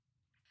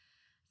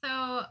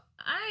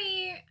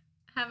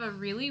have a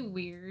really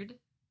weird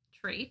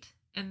trait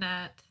in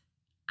that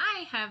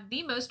I have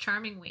the most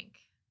charming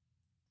wink.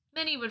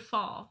 Many would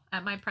fall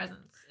at my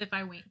presence if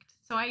I winked.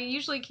 So I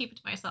usually keep it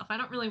to myself. I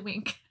don't really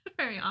wink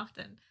very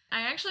often.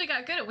 I actually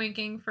got good at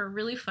winking for a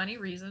really funny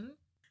reason.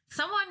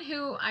 Someone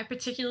who I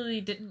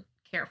particularly didn't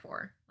care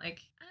for.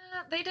 Like,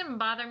 they didn't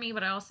bother me,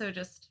 but I also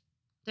just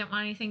didn't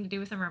want anything to do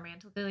with them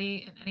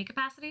romantically in any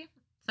capacity.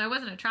 So I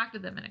wasn't attracted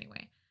to them in any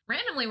way.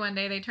 Randomly one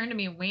day, they turned to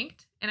me and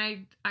winked, and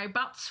I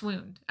about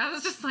swooned. I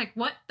was just like,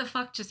 what the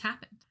fuck just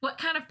happened? What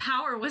kind of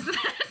power was that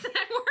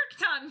that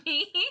worked on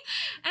me?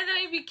 And then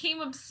I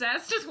became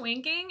obsessed with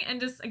winking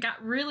and just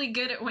got really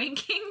good at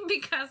winking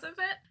because of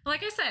it.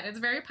 Like I said, it's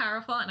very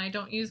powerful, and I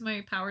don't use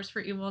my powers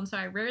for evil, and so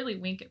I rarely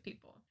wink at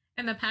people.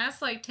 In the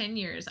past, 10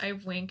 years,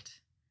 I've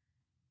winked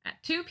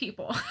at 2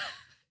 people,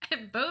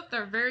 and both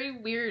are very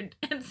weird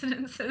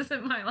incidences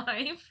in my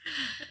life.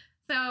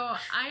 So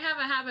I have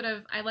a habit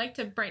of, I like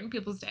to brighten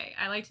people's day.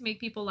 I like to make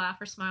people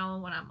laugh or smile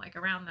when I'm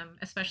around them,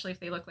 especially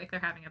if they look like they're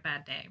having a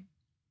bad day.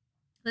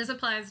 This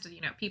applies to,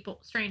 people,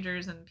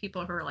 strangers and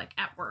people who are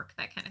at work,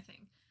 that kind of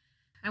thing.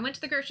 I went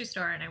to the grocery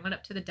store and I went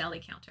up to the deli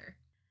counter.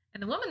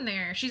 And the woman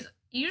there, she's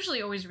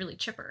usually always really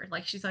chipper.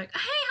 She's like, hey,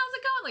 how's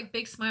it going?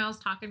 Big smiles,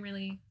 talking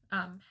really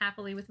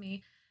happily with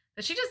me.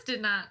 But she just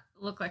did not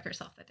look like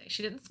herself that day.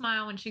 She didn't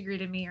smile when she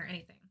greeted me or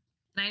anything.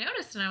 And I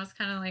noticed, and I was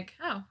kind of like,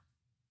 oh,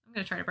 I'm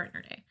going to try to brighten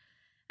her day.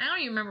 I don't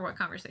even remember what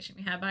conversation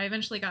we had, but I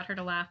eventually got her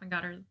to laugh and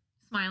got her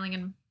smiling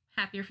and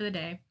happier for the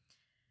day.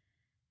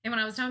 And when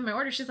I was done with my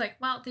order, she's like,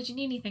 well, did you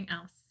need anything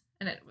else?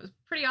 And it was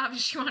pretty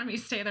obvious she wanted me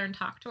to stay there and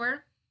talk to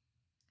her.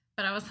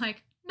 But I was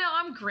like, no,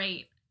 I'm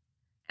great.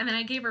 And then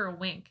I gave her a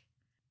wink.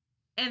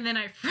 And then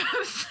I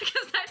froze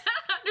because I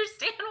don't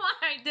understand why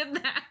I did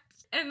that.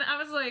 And I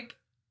was like,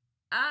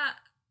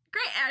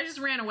 great. I just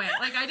ran away.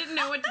 I didn't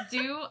know what to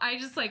do. I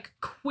just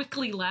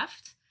quickly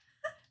left.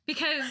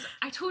 Because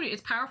I told you,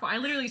 it's powerful. I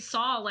literally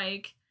saw,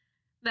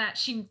 that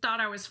she thought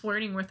I was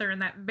flirting with her in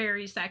that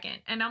very second.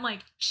 And I'm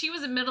like, she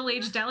was a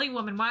middle-aged deli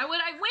woman. Why would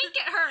I wink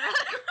at her?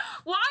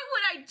 Why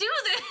would I do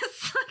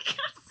this?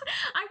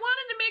 I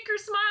wanted to make her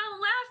smile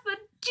and laugh, but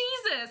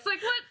Jesus, what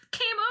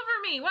came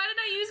over me? Why did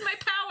I use my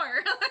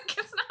power?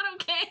 It's not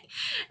okay.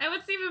 And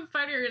what's even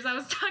funnier is I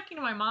was talking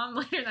to my mom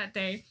later that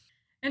day.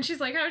 And she's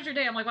like, how was your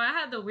day? I'm like, well, I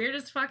had the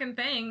weirdest fucking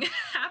thing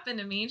happen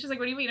to me. And she's like,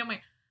 what do you mean? I'm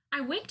like, I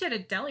winked at a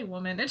deli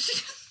woman, and she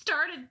just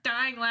started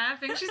dying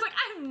laughing. She's like,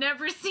 I've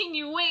never seen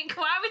you wink.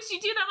 Why would you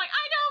do that? I'm like,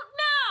 I don't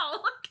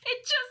know.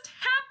 It just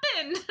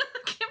happened.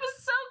 It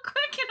was so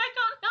quick, and I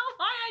don't know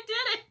why I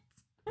did it.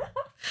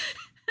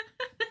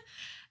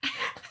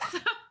 So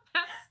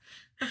that's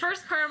the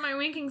first part of my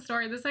winking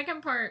story. The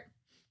second part,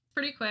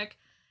 pretty quick.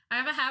 I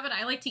have a habit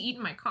I like to eat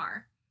in my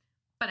car,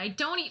 but I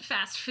don't eat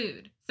fast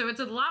food. So it's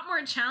a lot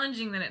more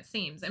challenging than it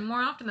seems. And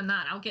more often than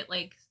not, I'll get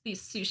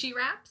these sushi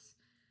wraps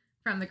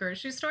from the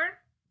grocery store.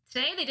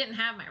 Today they didn't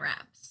have my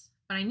wraps,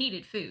 but I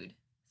needed food.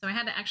 So I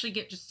had to actually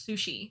get just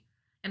sushi.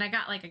 And I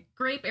got a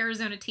grape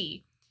Arizona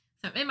tea.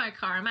 So I'm in my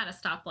car, I'm at a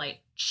stoplight,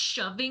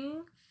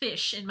 shoving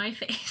fish in my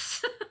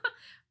face.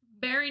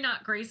 Very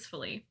not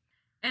gracefully.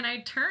 And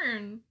I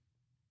turn,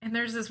 and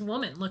there's this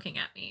woman looking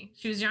at me.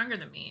 She was younger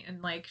than me,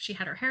 and she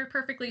had her hair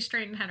perfectly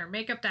straightened, had her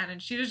makeup done,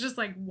 and she was just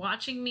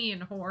watching me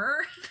in horror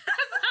as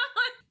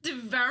I'm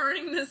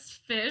devouring this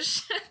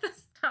fish at the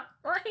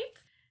stoplight.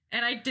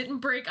 And I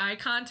didn't break eye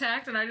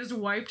contact, and I just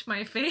wiped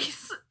my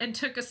face and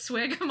took a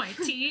swig of my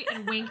tea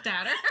and winked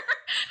at her.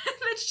 And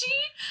then she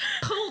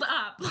pulled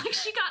up.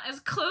 She got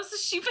as close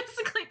as she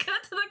physically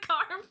could to the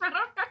car in front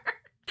of her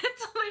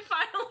until they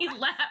finally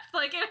left.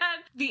 It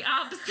had the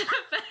opposite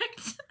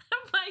effect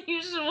of my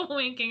usual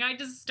winking. I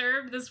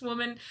disturbed this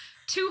woman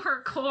to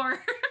her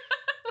core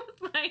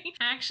with my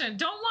action.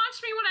 Don't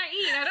watch me when I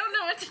eat. I don't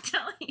know what to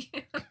tell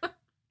you.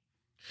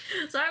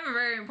 So I have a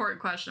very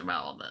important question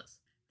about all this.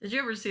 Did you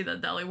ever see the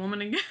deli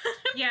woman again?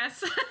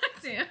 Yes, I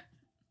do. So is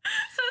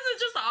it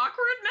just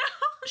awkward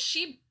now?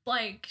 She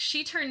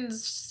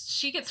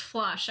gets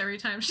flush every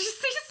time she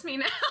sees me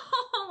now.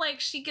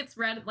 She gets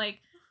red,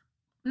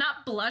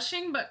 not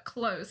blushing, but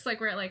close.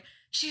 Where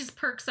she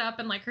perks up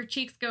and her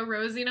cheeks go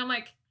rosy. And I'm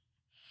like,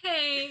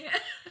 hey,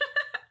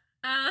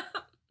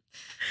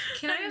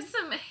 can I have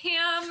some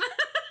ham?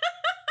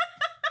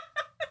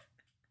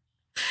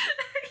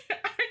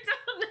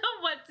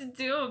 What to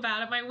do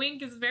about it. My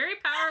wink is very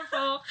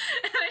powerful,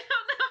 and I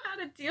don't know how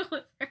to deal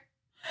with her.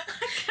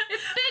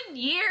 It's been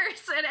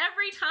years, and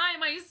every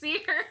time I see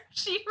her,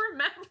 she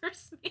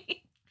remembers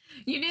me.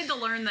 You need to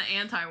learn the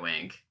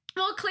anti-wink.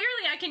 Well,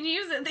 clearly I can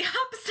use it the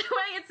opposite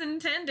way it's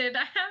intended. I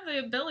have the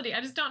ability. I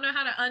just don't know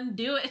how to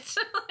undo it.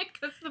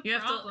 That's the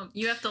problem.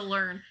 You have to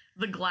learn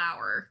the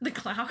glower. The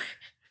glower?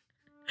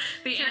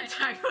 The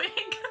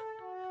anti-wink.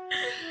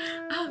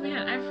 Oh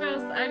man,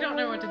 I don't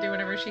know what to do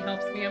whenever she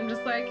helps me. I'm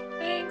just like,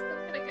 thanks,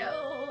 I'm gonna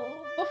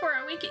go before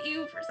I wink at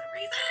you for some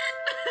reason.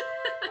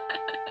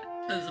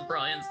 This is a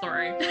brilliant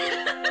story. I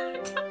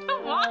don't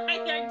know why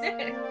I did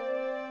it.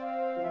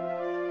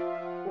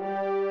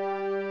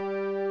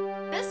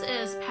 This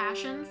is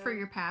Passion for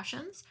Your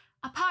Passions,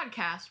 a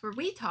podcast where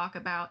we talk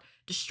about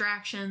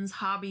distractions,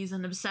 hobbies,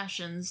 and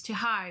obsessions to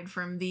hide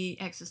from the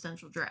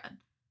existential dread.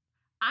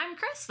 I'm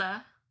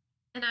Krista.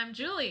 And I'm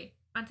Julie.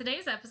 On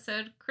today's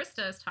episode,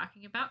 Krista is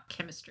talking about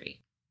chemistry.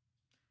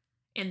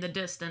 In the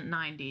distant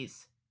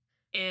 90s,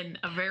 in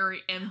a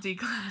very empty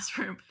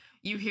classroom,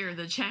 you hear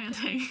the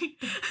chanting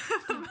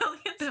of a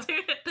million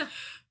students.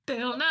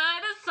 Bill Nye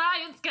the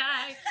Science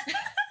Guy.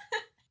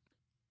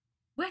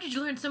 Where did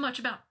you learn so much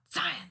about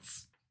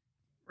science?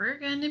 We're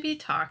going to be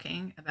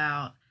talking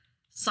about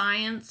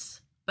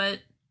science, but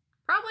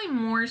probably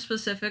more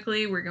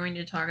specifically, we're going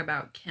to talk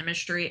about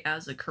chemistry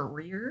as a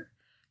career,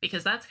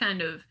 because that's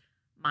kind of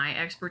my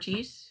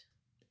expertise.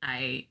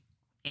 I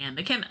am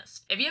a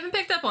chemist. If you haven't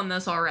picked up on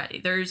this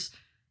already, there's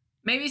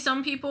maybe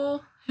some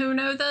people who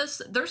know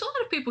this. There's a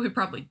lot of people who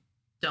probably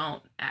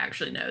don't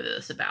actually know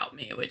this about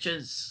me, which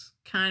is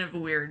kind of a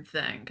weird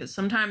thing, because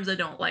sometimes I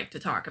don't like to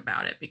talk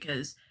about it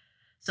because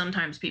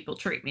sometimes people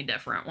treat me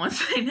different once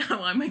they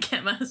know I'm a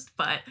chemist,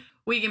 but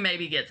we can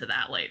maybe get to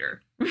that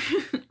later.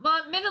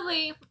 Well,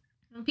 admittedly,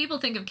 when people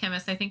think of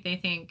chemists, I think they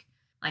think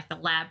like the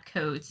lab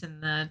coats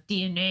and the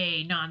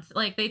DNA nonsense.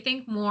 Like they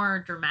think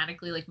more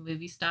dramatically, like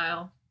movie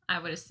style, I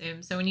would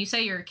assume. So when you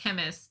say you're a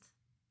chemist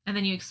and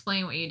then you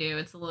explain what you do,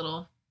 it's a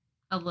little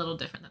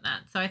different than that.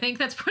 So I think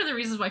that's one of the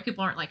reasons why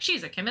people aren't like,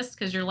 she's a chemist,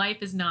 because your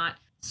life is not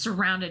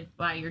surrounded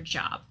by your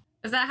job.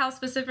 Is that how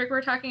specific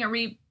we're talking? Are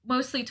we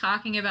mostly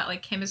talking about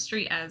like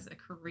chemistry as a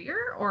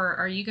career, or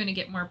are you going to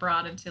get more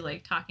broad into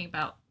like talking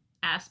about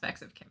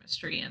aspects of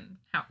chemistry and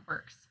how it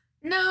works?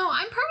 No,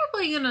 I'm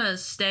probably going to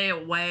stay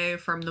away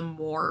from the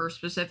more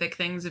specific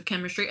things of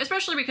chemistry,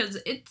 especially because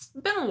it's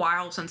been a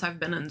while since I've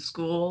been in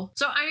school.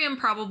 So I am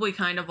probably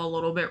kind of a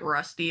little bit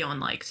rusty on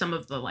like some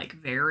of the like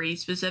very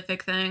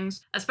specific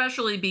things,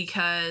 especially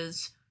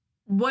because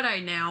what I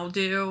now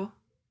do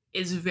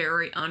is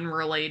very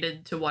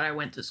unrelated to what I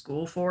went to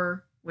school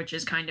for, which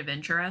is kind of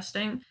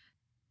interesting.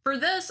 For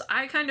this,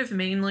 I kind of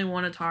mainly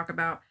want to talk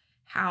about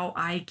how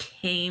I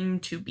came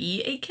to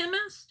be a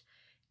chemist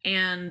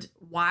and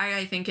why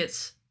I think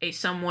it's a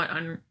somewhat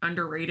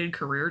underrated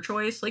career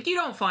choice. Like, you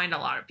don't find a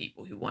lot of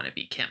people who want to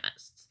be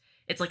chemists.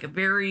 It's like a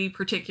very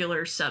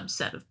particular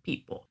subset of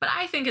people. But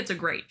I think it's a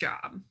great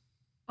job.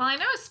 Well, I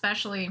know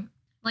especially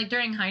like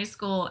during high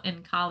school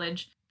and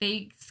college,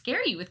 they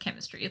scare you with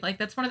chemistry. Like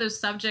that's one of those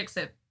subjects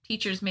that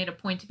teachers made a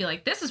point to be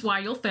like, this is why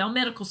you'll fail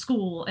medical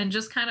school. And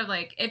just kind of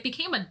like, it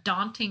became a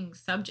daunting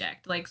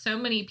subject. Like so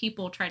many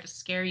people try to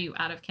scare you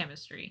out of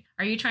chemistry.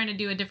 Are you trying to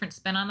do a different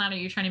spin on that? Are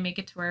you trying to make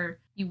it to where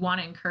you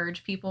want to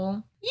encourage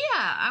people?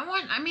 Yeah,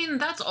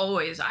 that's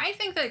always, I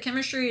think that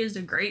chemistry is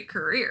a great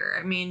career.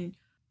 I mean,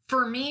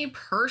 for me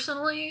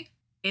personally,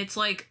 it's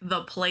like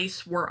the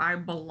place where I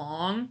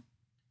belong.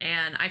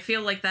 And I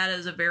feel like that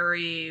is a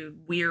very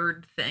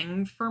weird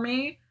thing for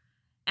me.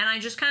 And I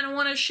just kind of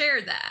want to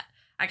share that.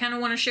 I kind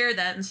of want to share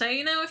that and say,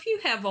 if you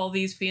have all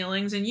these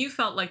feelings and you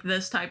felt like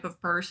this type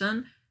of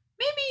person,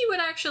 maybe you would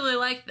actually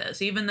like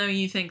this, even though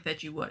you think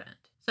that you wouldn't.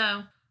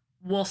 So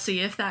we'll see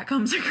if that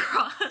comes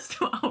across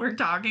while we're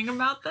talking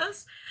about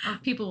this. Or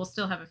people will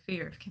still have a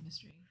fear of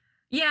chemistry.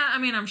 Yeah,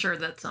 I'm sure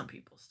that some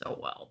people still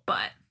will,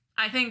 but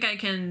I think I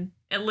can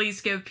at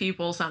least give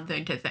people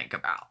something to think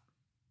about.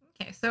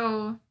 Okay,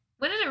 so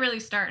when did it really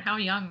start? How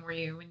young were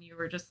you when you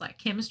were just like,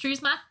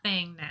 chemistry's my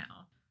thing now?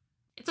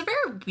 It's a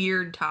very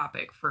weird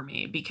topic for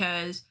me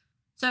because,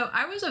 so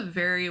I was a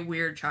very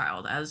weird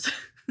child, as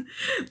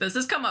this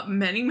has come up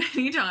many,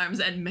 many times,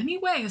 and many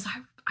ways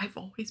I've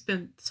always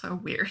been so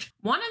weird.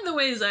 One of the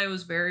ways I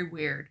was very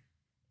weird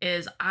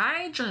is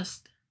I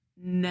just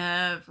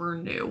never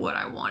knew what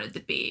I wanted to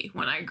be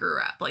when I grew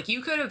up. Like,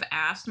 you could have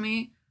asked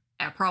me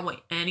at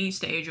probably any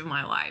stage of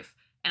my life,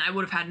 and I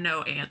would have had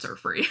no answer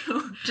for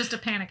you. Just a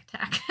panic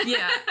attack.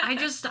 Yeah, I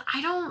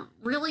don't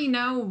really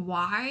know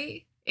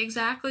why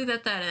exactly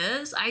that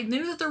is. I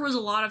knew that there was a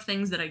lot of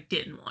things that I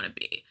didn't want to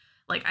be.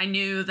 Like, I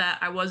knew that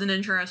I wasn't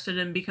interested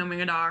in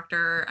becoming a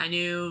doctor. I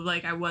knew,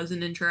 like, I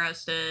wasn't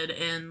interested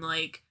in,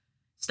 like,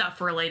 stuff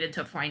related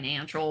to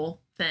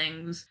financial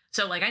things.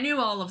 So, like, I knew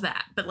all of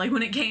that. But, like,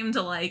 when it came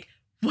to, like,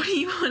 what do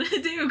you want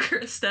to do,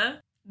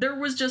 Krista? There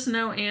was just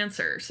no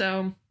answer.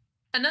 So,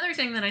 another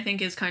thing that I think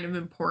is kind of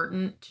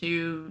important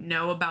to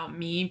know about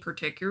me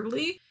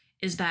particularly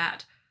is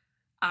that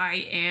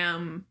I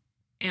am,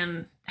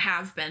 and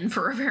have been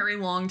for a very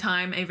long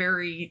time, a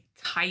very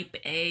type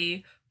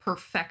A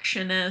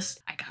perfectionist.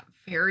 I got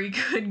very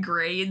good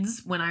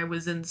grades when I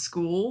was in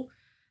school.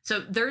 So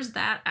there's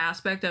that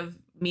aspect of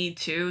me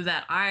too,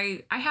 that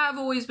I have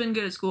always been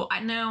good at school. I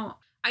know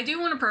I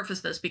do want to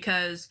preface this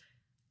because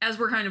as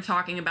we're kind of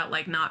talking about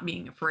like not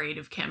being afraid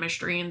of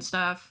chemistry and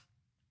stuff,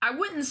 I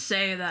wouldn't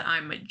say that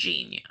I'm a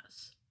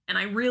genius. And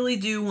I really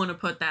do want to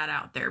put that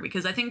out there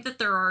because I think that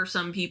there are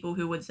some people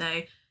who would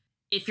say,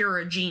 if you're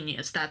a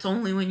genius, that's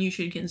only when you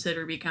should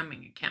consider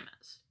becoming a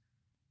chemist.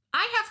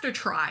 I have to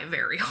try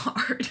very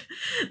hard.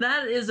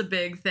 That is a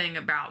big thing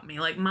about me.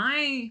 Like,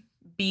 my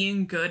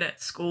being good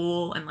at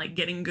school and like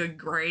getting good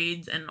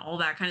grades and all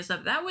that kind of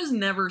stuff, that was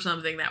never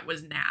something that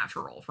was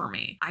natural for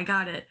me. I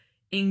got it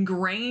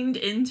ingrained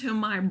into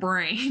my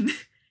brain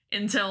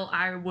until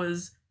I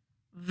was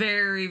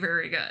very,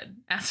 very good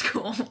at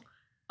school.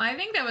 I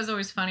think that was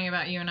always funny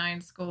about you and I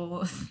in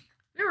school.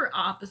 We were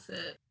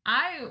opposite.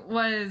 I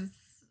was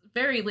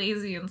very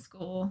lazy in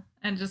school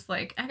and just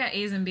like, I got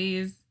A's and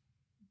B's,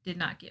 did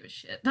not give a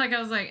shit. Like, I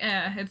was like,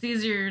 it's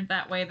easier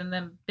that way than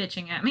them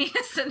bitching at me,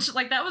 essentially.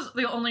 Like, that was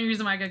the only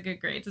reason why I got good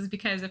grades, is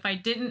because if I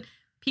didn't,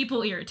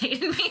 people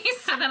irritated me.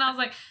 So then I was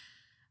like,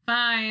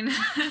 fine,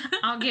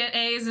 I'll get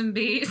A's and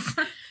B's.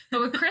 But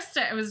with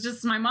Krista, it was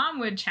just, my mom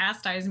would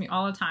chastise me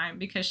all the time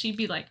because she'd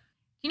be like,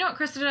 you know what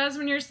Krista does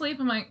when you're asleep?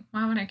 I'm like,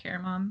 why would I care,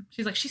 Mom?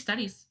 She's like, she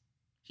studies.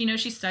 You know,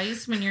 she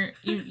studies when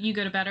you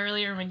go to bed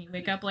early or when you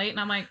wake up late. And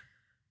I'm like,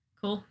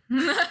 cool.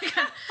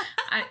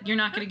 You're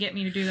not going to get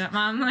me to do that,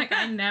 Mom. Like,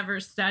 I never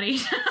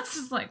studied. I was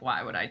just like,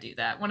 why would I do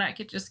that when I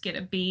could just get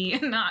a B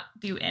and not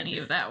do any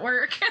of that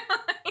work?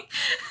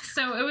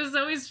 So it was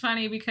always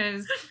funny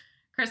because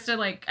Krista,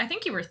 like, I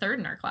think you were third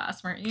in our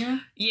class, weren't you?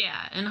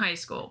 Yeah, in high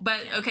school.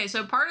 But, okay,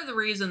 so part of the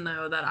reason,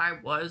 though, that I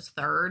was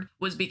third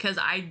was because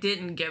I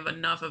didn't give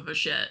enough of a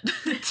shit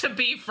to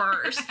be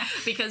first.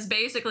 Because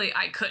basically,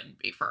 I couldn't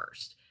be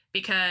first.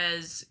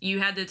 Because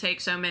you had to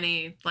take so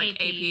many, like,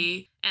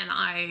 AP, and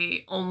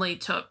I only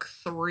took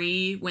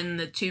 3 when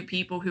the 2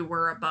 people who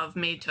were above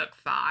me took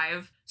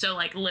 5. So,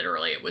 like,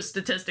 literally, it was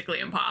statistically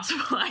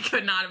impossible. I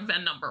could not have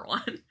been number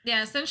 1.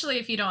 Yeah, essentially,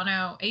 if you don't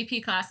know,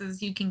 AP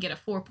classes, you can get a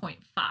 4.5.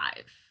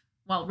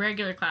 While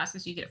regular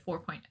classes, you get a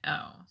 4.0.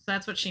 So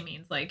that's what she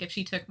means. Like, if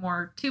she took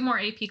 2 more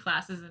AP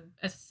classes and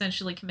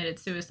essentially committed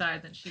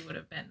suicide, then she would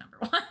have been number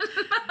 1.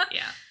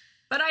 Yeah.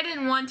 But I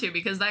didn't want to,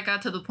 because that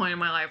got to the point in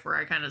my life where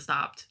I kind of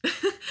stopped.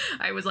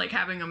 I was like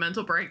having a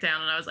mental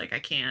breakdown, and I was like, I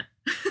can't.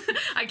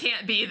 I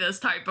can't be this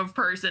type of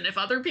person. If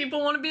other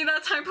people want to be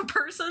that type of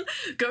person,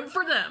 go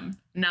for them,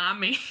 not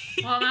me.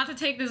 Well, not to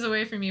take this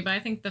away from you, but I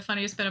think the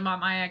funniest bit about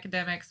my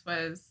academics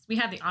was we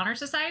had the Honor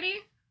Society,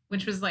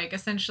 which was like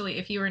essentially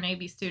if you were an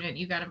AB student,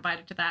 you got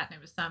invited to that, and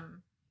it was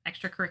some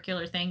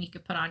extracurricular thing you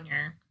could put on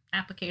your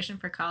application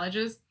for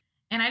colleges.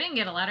 And I didn't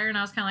get a letter, and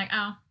I was kind of like,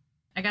 oh,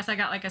 I guess I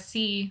got like a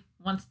C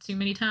once too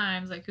many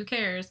times. Like, who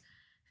cares?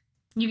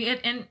 You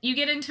get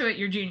into it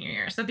your junior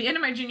year. So at the end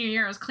of my junior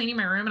year, I was cleaning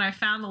my room and I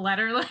found the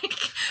letter like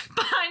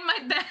behind my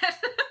bed.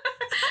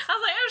 I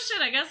was like, oh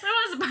shit, I guess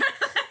I was a part of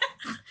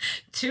that.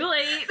 Too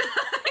late.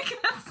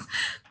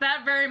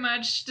 That very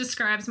much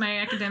describes my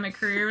academic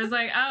career. It was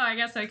like, oh, I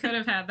guess I could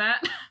have had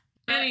that.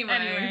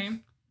 Anyway.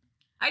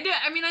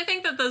 I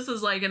think that this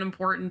is like an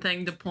important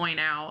thing to point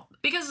out,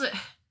 because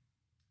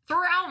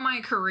throughout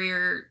my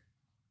career,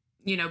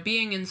 you know,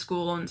 being in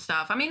school and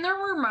stuff, I mean, there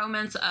were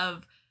moments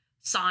of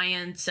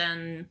science,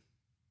 and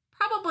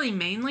probably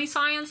mainly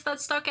science,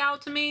 that stuck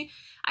out to me.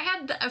 I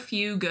had a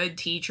few good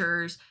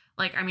teachers.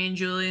 Like, I mean,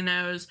 Julie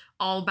knows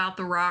all about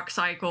the rock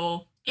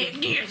cycle.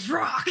 Igneous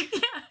rock!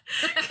 Yeah.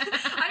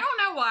 I don't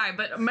know why,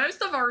 but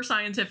most of our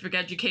scientific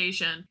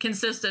education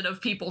consisted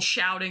of people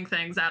shouting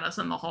things at us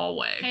in the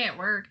hallway. Hey, it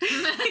worked.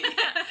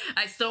 Yeah,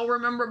 I still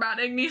remember about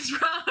igneous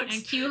rocks.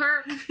 And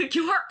Q-Herc.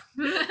 Q-Herc!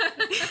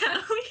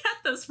 Yeah, we had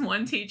this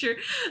one teacher.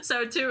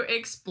 So to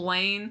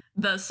explain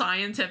the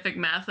scientific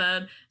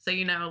method, so,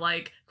 you know,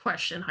 like,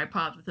 question,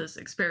 hypothesis,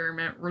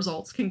 experiment,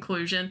 results,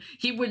 conclusion,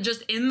 he would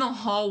just in the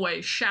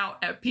hallway shout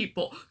at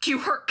people,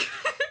 Q-Herc!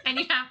 And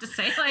you have to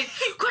say, like,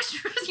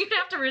 question, you'd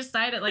have to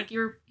recite it like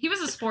he was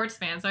a sports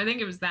fan, so I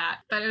think it was that.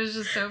 But it was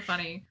just so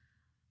funny.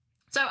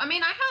 So, I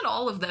mean, I had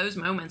all of those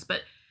moments,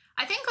 but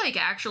I think, like,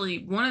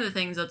 actually, one of the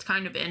things that's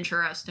kind of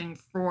interesting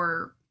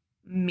for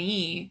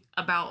me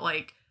about,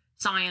 like,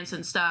 science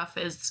and stuff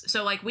is,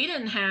 so, like, we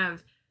didn't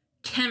have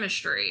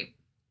chemistry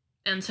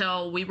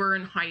until we were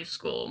in high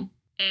school.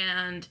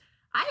 And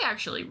I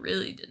actually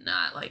really did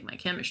not like my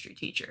chemistry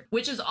teacher,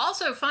 which is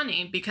also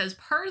funny because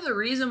part of the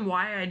reason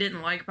why I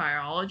didn't like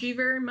biology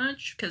very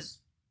much, because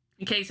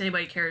in case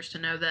anybody cares to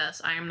know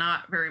this, I am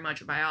not very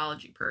much a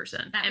biology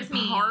person. That was and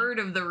me. Part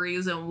of the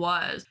reason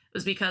was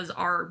because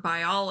our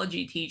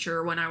biology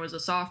teacher, when I was a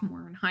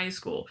sophomore in high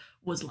school,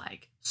 was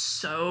like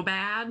so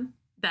bad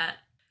that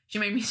she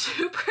made me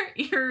super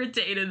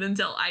irritated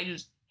until I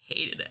just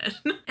hated it.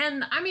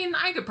 And I mean,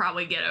 I could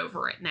probably get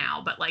over it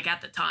now, but like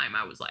at the time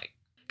I was like,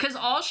 because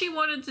all she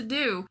wanted to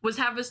do was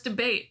have us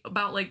debate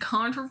about like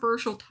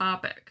controversial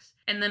topics.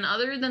 And then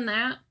other than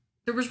that,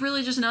 there was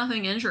really just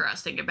nothing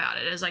interesting about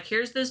it. It's like,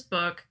 here's this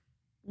book,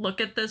 look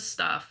at this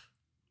stuff.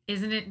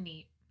 Isn't it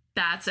neat?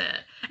 That's it.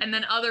 And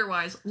then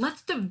otherwise,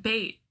 let's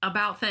debate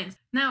about things.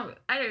 Now,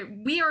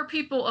 we are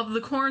people of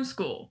the corn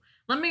school.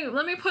 Let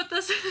me put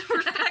this in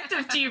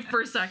perspective to you for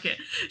a second.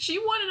 She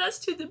wanted us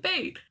to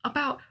debate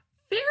about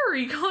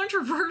very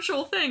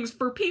controversial things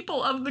for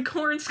people of the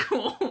corn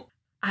school.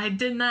 I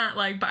did not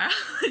like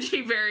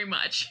biology very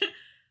much.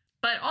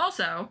 But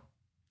also,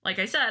 like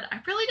I said, I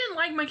really didn't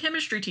like my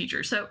chemistry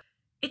teacher. So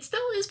it still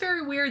is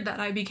very weird that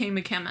I became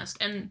a chemist.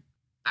 And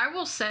I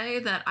will say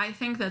that I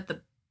think that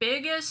the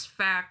biggest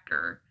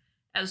factor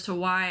as to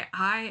why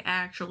I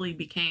actually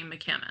became a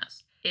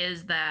chemist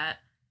is that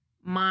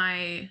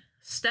my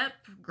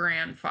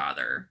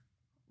step-grandfather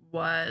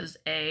was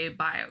a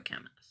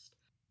biochemist.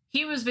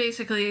 He was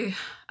basically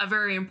a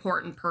very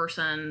important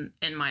person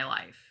in my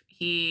life.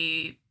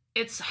 I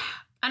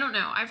don't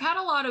know, I've had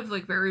a lot of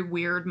like very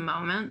weird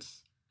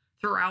moments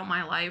throughout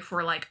my life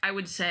where like I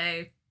would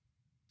say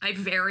I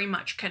very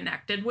much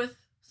connected with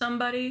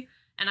somebody,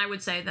 and I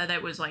would say that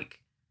it was like,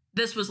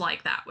 this was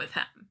like that with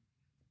him.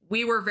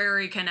 We were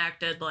very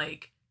connected,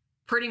 like,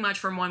 pretty much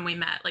from when we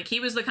met. Like, he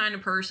was the kind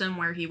of person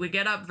where he would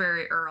get up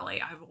very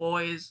early. I've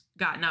always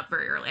gotten up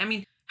very early. I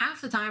mean,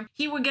 half the time,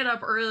 he would get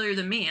up earlier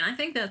than me, and I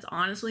think that's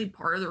honestly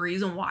part of the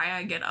reason why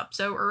I get up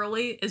so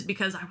early is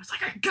because I was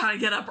like, I gotta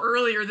get up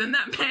earlier than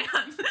that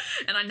man,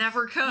 and I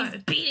never could.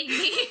 He's beating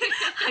me.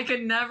 I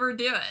could never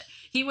do it.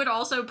 He would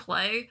also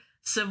play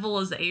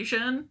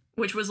Civilization,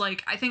 which was,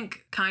 like, I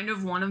think kind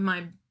of one of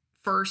my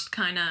first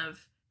kind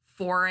of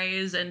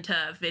forays into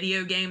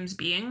video games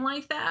being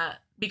like that,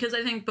 because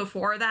I think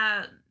before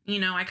that, you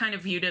know, I kind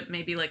of viewed it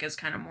maybe like as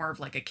kind of more of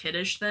like a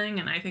kiddish thing,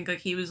 and I think like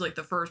he was like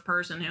the first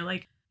person who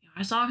like, you know,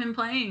 I saw him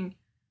playing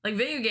like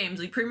video games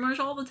like pretty much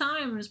all the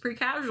time. It was pretty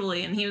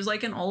casually, and he was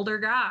like an older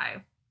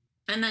guy.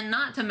 And then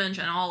not to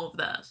mention all of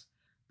this,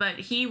 but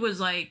he was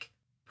like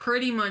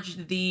pretty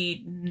much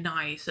the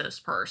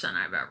nicest person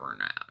I've ever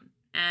known.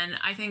 And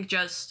I think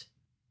just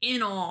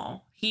in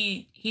all,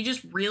 he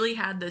just really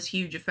had this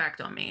huge effect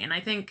on me. And I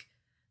think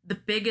the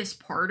biggest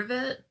part of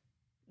it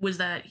was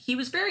that he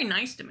was very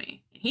nice to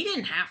me. He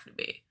didn't have to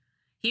be.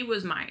 He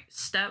was my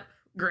step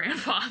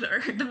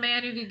grandfather. The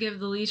man who could give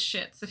the least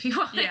shits if he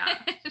wanted.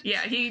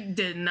 Yeah, he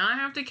did not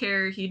have to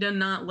care. He did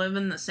not live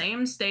in the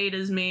same state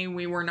as me.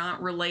 We were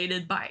not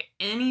related by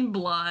any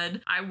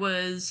blood. I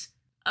was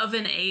of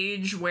an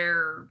age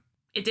where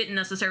it didn't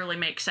necessarily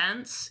make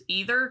sense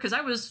either, because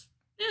I was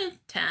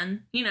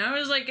 10. You know, it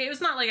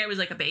was not like I was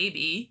like a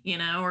baby, you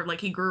know, or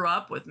like he grew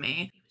up with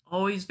me. He was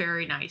always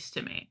very nice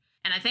to me.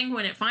 And I think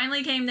when it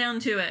finally came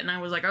down to it and I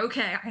was like,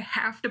 okay, I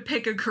have to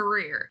pick a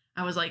career,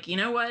 I was like, you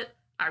know what?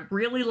 I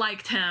really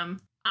liked him.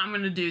 I'm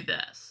going to do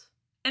this.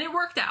 And it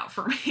worked out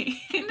for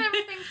me. And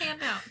everything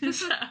panned out.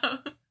 So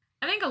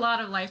I think a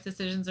lot of life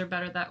decisions are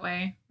better that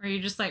way, where you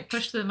just like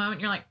push to the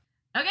moment. You're like,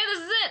 okay, this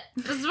is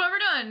it. This is what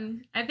we're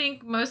doing. I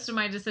think most of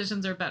my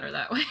decisions are better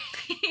that way.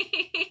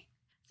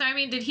 So, I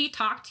mean, did he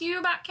talk to you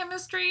about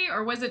chemistry,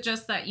 or was it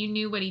just that you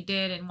knew what he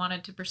did and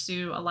wanted to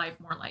pursue a life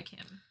more like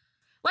him?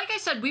 Like I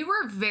said, we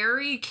were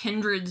very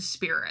kindred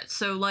spirits.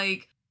 So,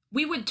 like,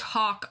 we would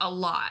talk a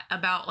lot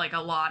about, like, a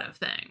lot of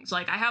things.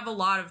 Like, I have a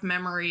lot of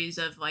memories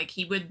of, like,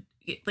 he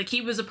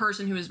was a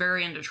person who was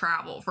very into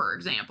travel, for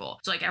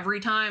example. So, like, every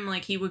time,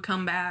 like, he would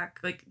come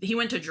back, like, he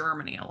went to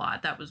Germany a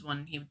lot. That was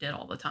when he did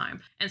all the time.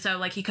 And so,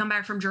 like, he'd come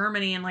back from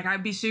Germany and, like,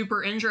 I'd be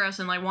super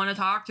interested and, like, want to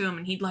talk to him.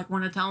 And he'd, like,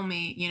 want to tell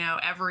me, you know,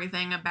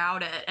 everything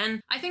about it.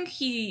 And I think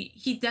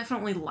he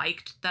definitely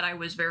liked that I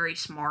was very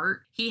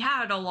smart. He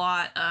had a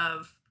lot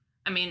of,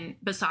 I mean,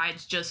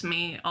 besides just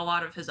me, a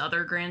lot of his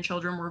other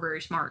grandchildren were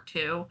very smart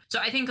too. So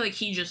I think, like,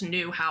 he just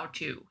knew how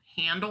to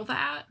handle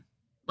that.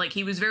 Like,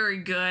 he was very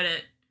good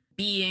at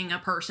being a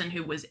person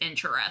who was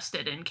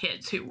interested in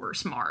kids who were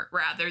smart,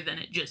 rather than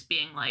it just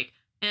being like,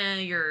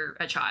 you're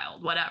a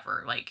child,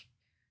 whatever. Like,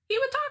 he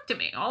would talk to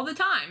me all the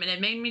time, and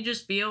it made me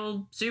just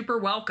feel super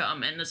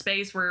welcome in a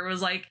space where it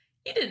was like,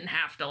 you didn't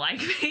have to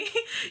like me.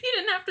 You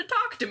didn't have to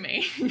talk to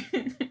me.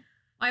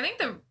 I think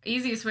the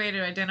easiest way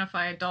to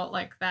identify adult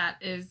like that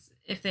is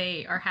if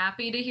they are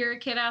happy to hear a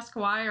kid ask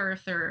why, or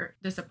if they're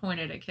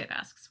disappointed a kid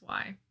asks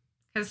why.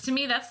 Because to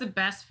me, that's the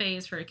best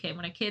phase for a kid.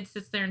 When a kid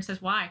sits there and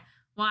says, why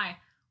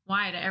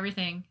to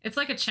everything. It's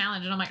like a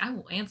challenge. And I'm like, I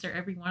will answer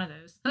every one of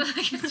those.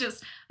 Like, it's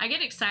just, I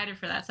get excited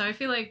for that. So I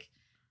feel like,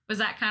 was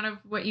that kind of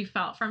what you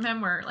felt from him?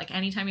 Where like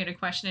anytime you had a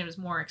question, it was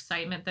more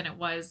excitement than it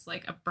was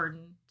like a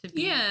burden to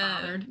be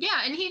bothered?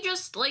 Yeah, and he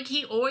just, like,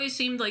 he always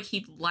seemed like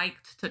he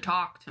liked to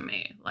talk to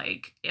me.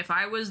 Like, if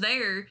I was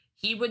there,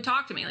 he would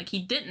talk to me. Like, he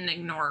didn't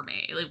ignore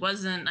me. It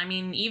wasn't, I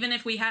mean, even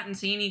if we hadn't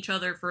seen each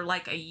other for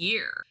like a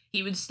year,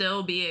 he would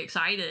still be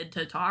excited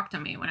to talk to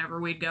me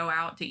whenever we'd go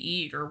out to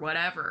eat or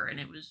whatever. And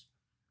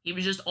he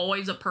was just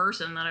always a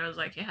person that I was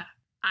like, yeah,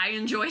 I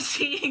enjoy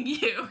seeing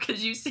you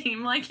because you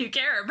seem like you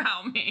care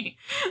about me.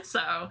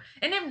 So,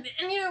 and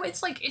you know,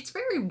 it's like, it's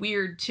very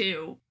weird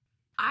too.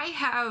 I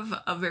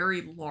have a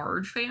very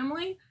large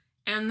family,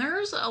 and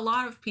there's a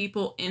lot of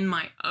people in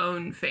my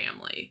own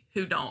family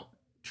who don't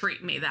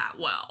treat me that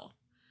well.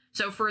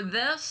 So for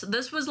this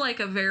was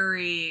like a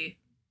very,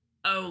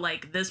 oh,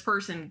 like, this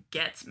person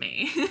gets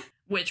me,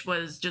 which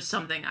was just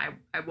something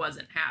I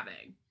wasn't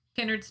having.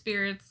 Kindred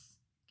spirits,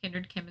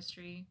 kindred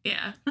chemistry.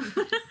 Yeah.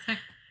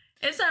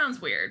 It sounds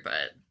weird,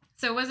 but...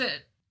 So was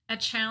it a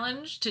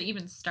challenge to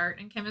even start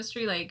in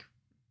chemistry? Like,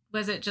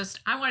 was it just,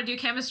 I want to do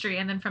chemistry,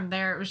 and then from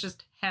there it was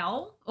just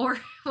hell? Or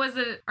was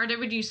it, or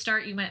would you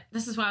start, you went,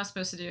 this is what I was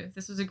supposed to do.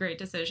 This was a great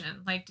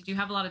decision. Like, did you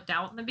have a lot of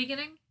doubt in the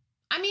beginning?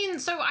 I mean,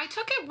 so I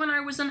took it when I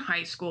was in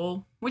high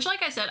school, which,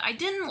 like I said, I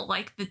didn't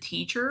like the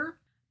teacher,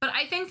 but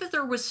I think that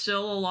there was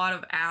still a lot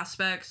of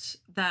aspects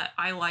that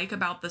I like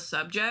about the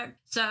subject.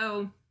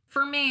 So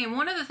for me,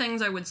 one of the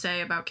things I would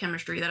say about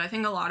chemistry that I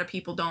think a lot of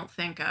people don't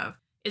think of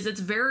is it's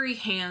very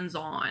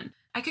hands-on.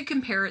 I could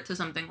compare it to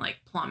something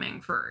like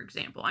plumbing, for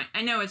example.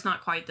 I know it's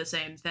not quite the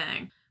same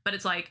thing, but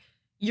it's like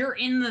you're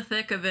in the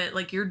thick of it,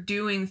 like you're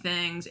doing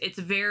things. It's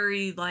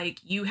very like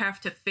you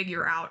have to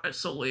figure out a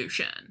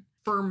solution.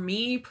 For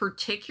me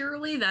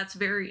particularly, that's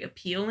very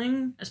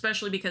appealing,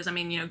 especially because, I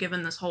mean, you know,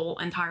 given this whole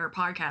entire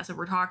podcast that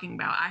we're talking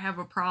about, I have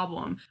a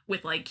problem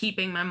with like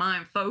keeping my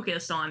mind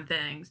focused on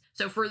things.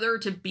 So for there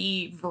to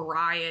be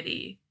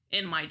variety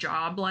in my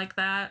job like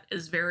that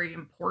is very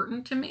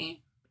important to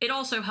me. It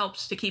also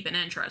helps to keep an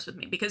interest with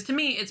me because to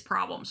me, it's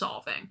problem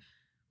solving,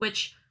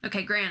 which,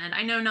 okay, granted,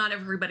 I know not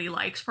everybody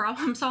likes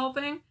problem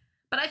solving,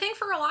 but I think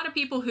for a lot of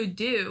people who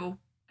do,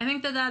 I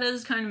think that that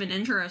is kind of an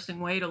interesting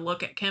way to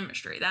look at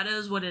chemistry. That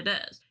is what it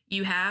is.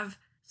 You have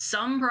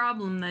some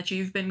problem that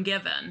you've been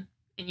given,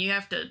 and you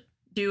have to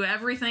do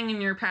everything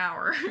in your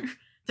power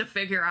to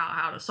figure out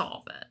how to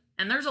solve it.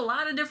 And there's a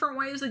lot of different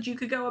ways that you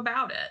could go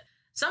about it.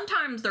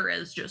 Sometimes there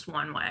is just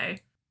one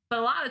way, but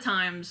a lot of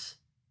times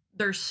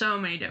there's so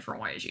many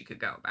different ways you could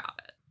go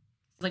about it.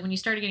 Like when you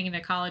started getting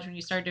into college, when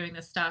you started doing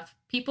this stuff,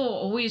 people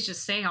always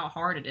just say how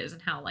hard it is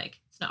and how like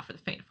it's not for the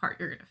faint of heart,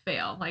 you're gonna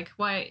fail. Like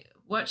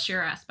what's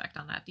your aspect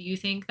on that? Do you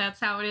think that's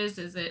how it is?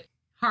 Is it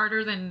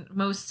harder than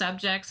most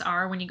subjects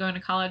are when you go into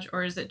college,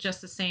 or is it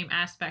just the same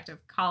aspect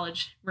of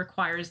college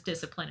requires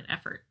discipline and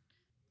effort?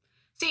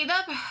 See,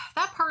 that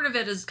part of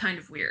it is kind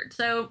of weird.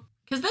 So,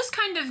 because this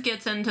kind of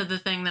gets into the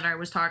thing that I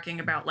was talking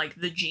about, like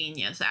the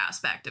genius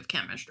aspect of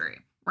chemistry,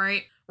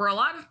 right? Where a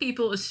lot of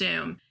people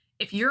assume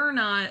if you're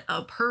not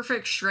a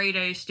perfect straight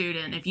A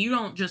student, if you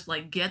don't just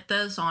like get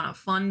this on a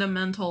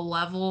fundamental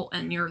level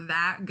and you're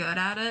that good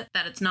at it,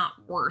 that it's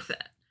not worth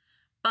it.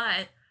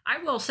 But I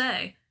will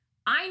say,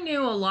 I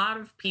knew a lot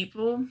of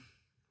people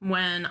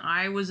when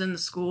I was in the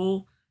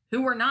school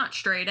who were not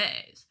straight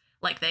A's.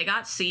 Like they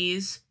got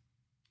C's,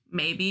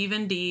 maybe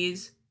even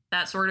D's,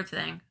 that sort of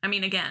thing. I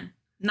mean, again,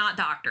 not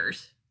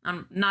doctors.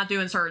 I'm not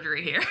doing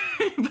surgery here.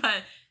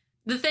 But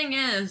the thing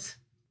is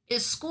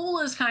school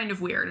is kind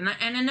of weird. And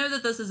I know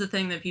that this is a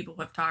thing that people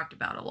have talked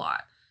about a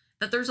lot.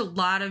 That there's a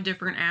lot of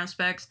different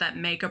aspects that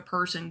make a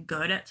person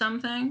good at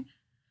something.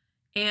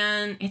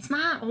 And it's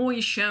not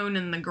always shown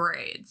in the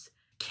grades.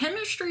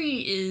 Chemistry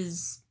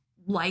is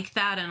like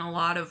that in a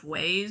lot of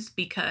ways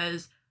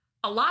because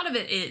a lot of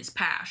it is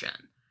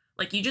passion.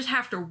 Like you just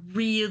have to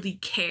really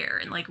care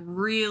and like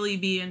really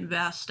be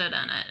invested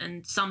in it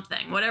and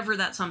something, whatever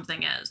that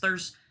something is.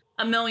 There's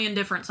a million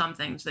different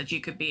somethings that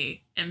you could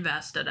be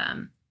invested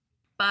in.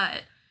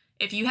 But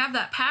if you have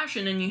that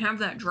passion and you have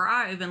that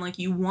drive and like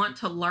you want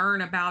to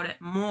learn about it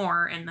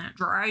more and that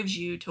drives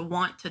you to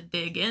want to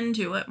dig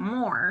into it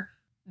more,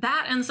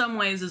 that in some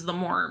ways is the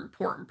more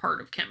important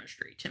part of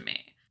chemistry to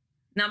me.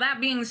 Now,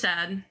 that being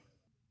said,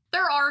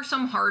 there are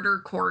some harder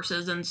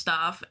courses and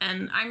stuff,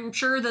 and I'm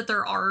sure that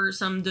there are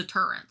some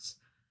deterrents.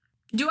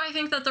 Do I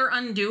think that they're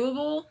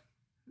undoable?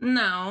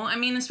 No. I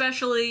mean,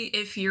 especially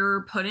if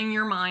you're putting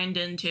your mind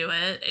into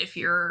it, if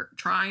you're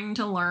trying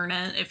to learn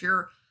it, if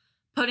you're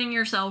putting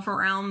yourself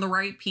around the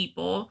right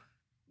people,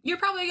 you're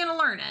probably going to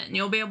learn it and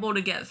you'll be able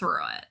to get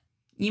through it.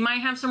 You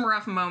might have some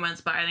rough moments,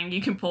 but I think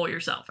you can pull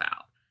yourself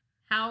out.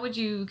 How would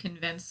you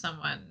convince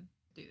someone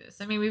to do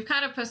this? I mean, we've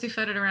kind of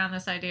pussyfooted around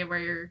this idea where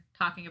you're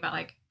talking about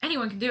like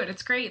anyone can do it.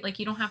 It's great. Like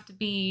you don't have to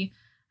be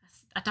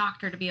a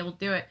doctor to be able to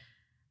do it.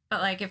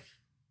 But like if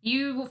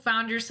you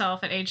found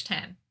yourself at age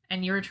 10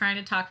 and you were trying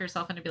to talk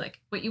yourself into be like,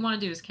 what you want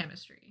to do is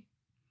chemistry,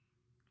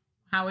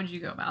 how would you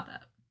go about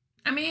that?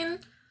 I mean,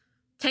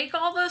 take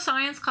all the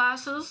science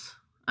classes.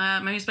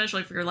 I mean,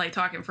 especially if you're like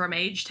talking from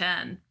age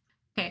 10.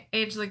 Okay,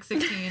 age like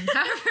 16,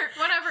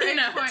 whatever age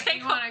point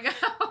you want to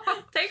go.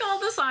 Take all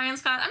the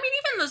science class. I mean,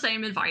 even the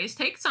same advice.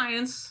 Take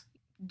science,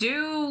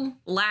 do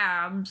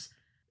labs,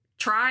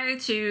 try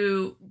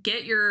to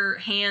get your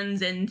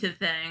hands into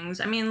things.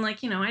 I mean,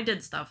 like, you know, I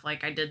did stuff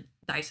like I did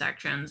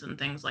dissections and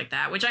things like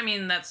that, which I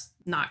mean, that's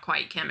not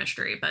quite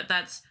chemistry, but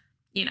that's,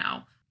 you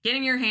know,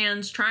 getting your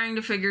hands, trying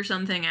to figure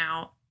something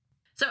out.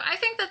 So I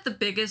think that the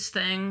biggest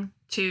thing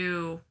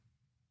to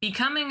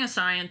becoming a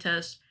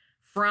scientist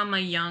from a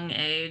young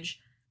age,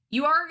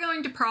 you are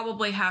going to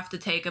probably have to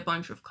take a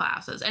bunch of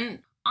classes. And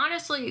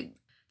honestly,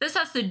 this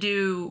has to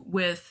do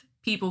with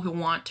people who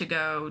want to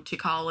go to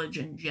college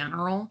in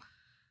general.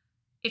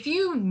 If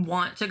you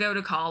want to go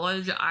to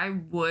college, I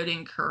would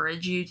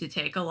encourage you to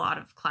take a lot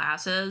of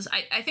classes.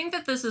 I think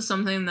that this is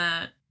something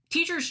that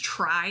teachers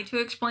try to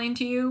explain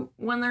to you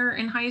when they're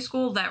in high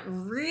school, that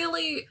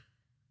really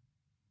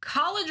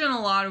college in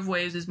a lot of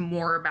ways is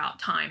more about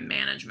time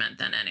management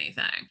than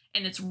anything.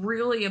 And it's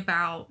really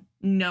about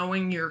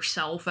knowing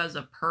yourself as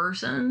a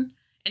person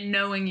and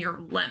knowing your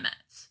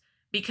limits.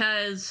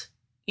 Because,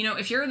 you know,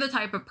 if you're the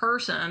type of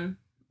person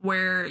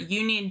where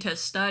you need to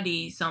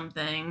study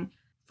something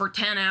for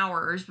 10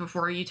 hours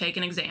before you take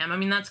an exam, I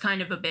mean, that's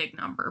kind of a big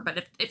number.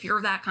 But if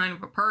you're that kind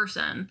of a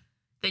person,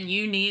 then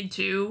you need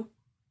to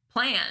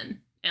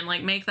plan and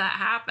like make that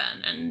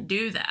happen and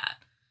do that.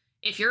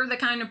 If you're the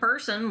kind of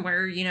person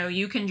where, you know,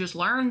 you can just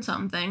learn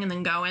something and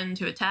then go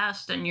into a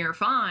test and you're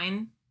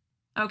fine,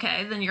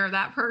 okay, then you're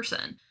that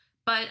person.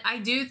 But I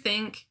do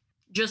think,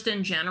 just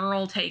in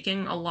general,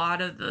 taking a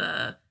lot of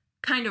the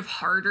kind of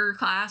harder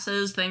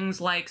classes,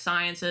 things like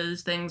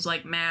sciences, things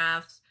like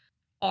maths,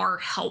 are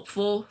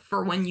helpful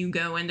for when you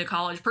go into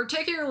college,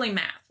 particularly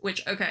math,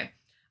 which, okay,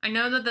 I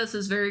know that this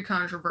is very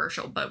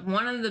controversial, but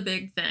one of the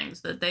big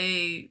things that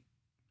they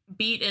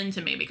beat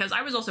into me, because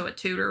I was also a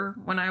tutor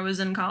when I was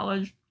in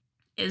college,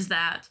 is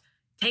that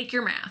take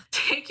your math.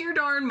 Take your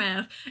darn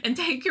math and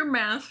take your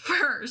math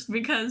first,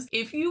 because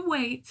if you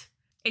wait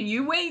and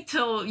you wait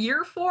till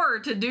year 4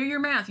 to do your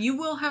math, you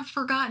will have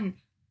forgotten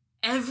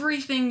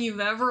everything you've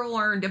ever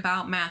learned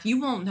about math. You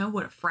won't know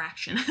what a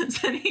fraction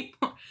is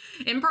anymore.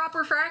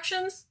 Improper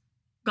fractions,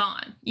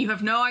 gone. You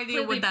have no idea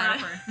Completely what that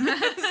proper.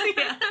 is.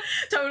 Yeah,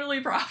 totally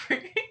proper.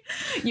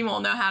 You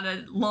won't know how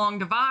to long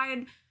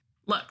divide.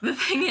 Look, the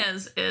thing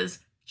is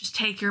just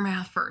take your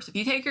math first. If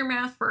you take your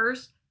math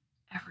first,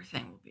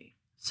 everything will be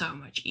so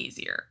much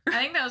easier. I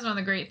think that was one of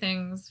the great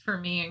things for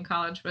me in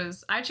college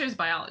was I chose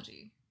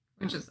biology,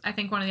 which is, I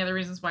think, one of the other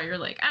reasons why you're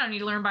like, I don't need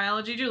to learn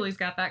biology. Julie's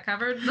got that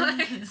covered.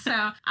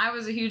 So I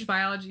was a huge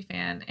biology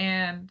fan.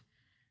 And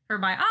for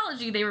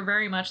biology, they were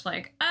very much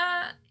like,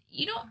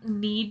 you don't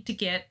need to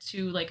get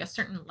to like a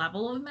certain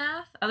level of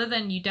math, other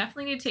than you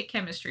definitely need to take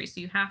chemistry.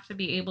 So you have to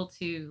be able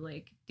to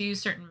like do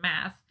certain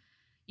math.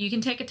 You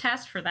can take a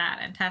test for that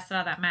and test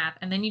out that math.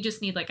 And then you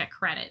just need like a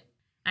credit.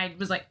 I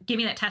was like, give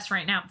me that test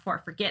right now before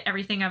I forget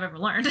everything I've ever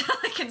learned.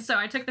 And so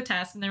I took the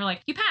test and they were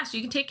like, you passed,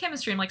 you can take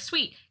chemistry. I'm like,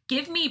 sweet,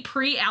 give me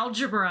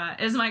pre-algebra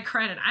as my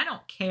credit. I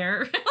don't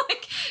care.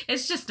 Like,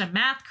 it's just a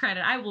math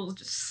credit. I will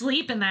just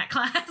sleep in that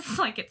class.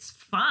 Like, it's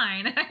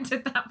fine. And I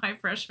did that my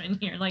freshman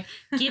year. Like,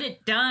 get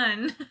it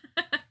done.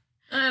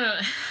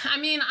 I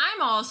mean,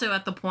 I'm also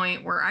at the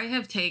point where I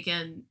have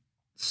taken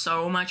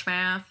so much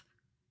math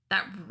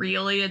that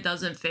really it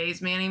doesn't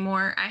faze me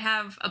anymore. I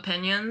have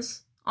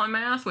opinions on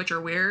math, which are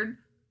weird.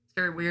 It's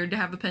very weird to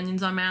have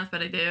opinions on math,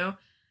 but I do.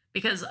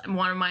 Because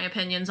one of my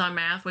opinions on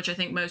math, which I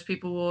think most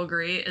people will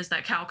agree, is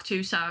that Calc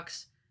 2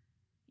 sucks.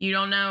 You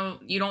don't know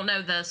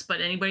this,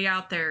 but anybody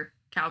out there,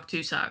 Calc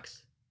 2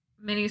 sucks.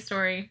 Mini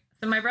story.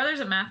 So my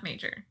brother's a math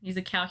major. He's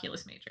a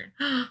calculus major.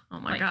 Oh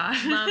my God.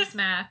 Loves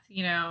math.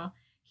 You know,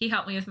 he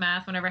helped me with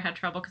math whenever I had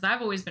trouble, because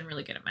I've always been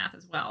really good at math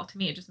as well. To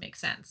me, it just makes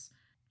sense.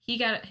 He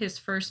got his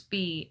first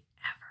B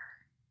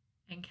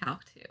ever in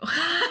Calc 2.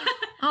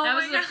 That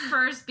was the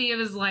first B of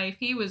his life.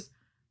 He was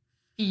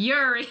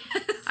furious.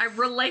 I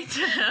relate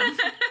to him.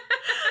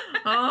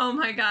 Oh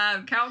my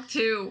God. Calc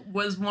 2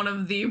 was one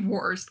of the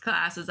worst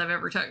classes I've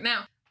ever took.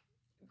 Now,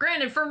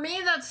 granted, for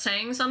me, that's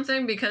saying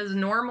something, because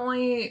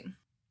normally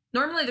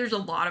there's a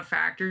lot of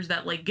factors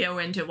that like go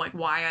into like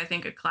why I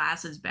think a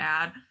class is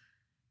bad.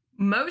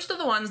 Most of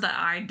the ones that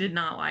I did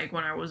not like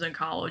when I was in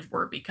college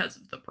were because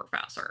of the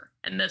professor.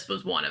 And this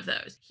was one of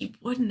those. He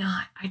would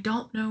not, I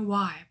don't know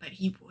why, but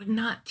he would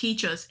not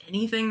teach us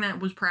anything that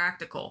was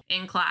practical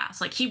in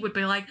class. Like, he would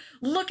be like,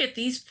 look at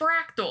these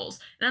fractals.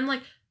 And I'm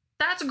like,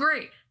 that's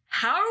great.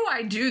 How do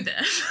I do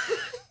this?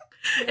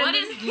 What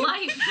is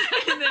life?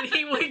 And then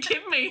he would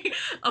give me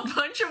a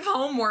bunch of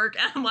homework.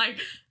 And I'm like,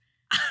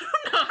 I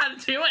don't know how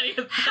to do any of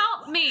that.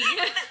 Help me.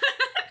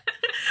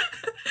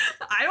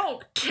 I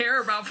don't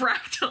care about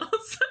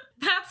fractals.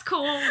 That's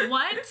cool.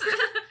 What?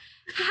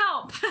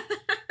 Help.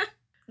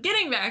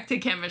 Getting back to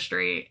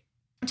chemistry,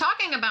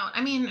 talking about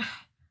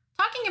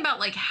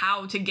like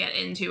how to get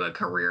into a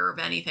career of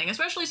anything,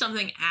 especially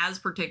something as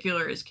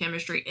particular as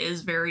chemistry,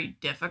 is very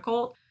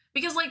difficult.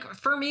 Because like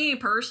for me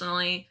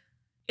personally,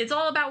 it's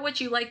all about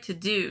what you like to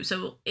do.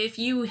 So if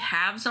you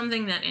have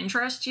something that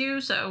interests you,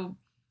 so,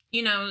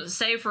 you know,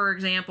 say for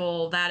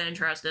example, that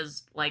interest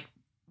is like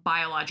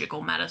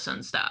biological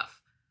medicine stuff.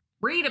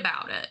 Read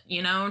about it,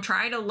 you know,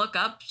 try to look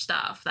up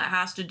stuff that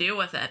has to do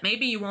with it.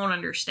 Maybe you won't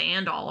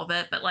understand all of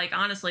it, but like,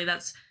 honestly,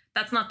 that's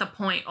not the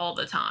point all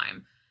the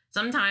time.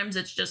 Sometimes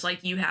it's just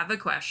like you have a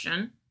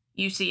question,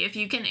 you see if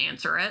you can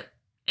answer it,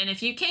 and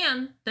if you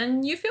can,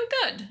 then you feel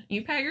good.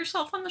 You pat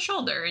yourself on the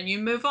shoulder and you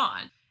move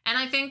on. And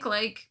I think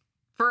like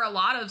for a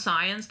lot of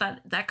science,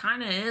 that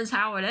kind of is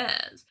how it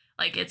is.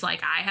 Like, it's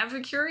like, I have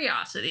a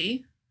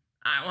curiosity.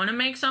 I want to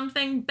make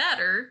something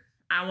better.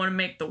 I want to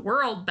make the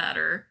world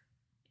better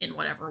in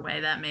whatever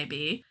way that may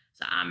be.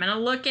 So I'm going to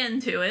look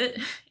into it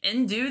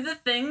and do the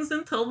things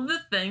until the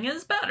thing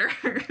is better.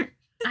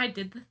 I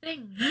did the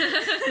thing.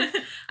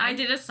 I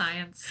did a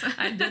science.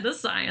 I did the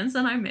science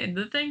and I made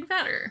the thing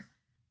better.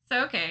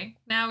 So, okay,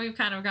 now we've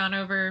kind of gone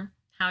over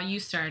how you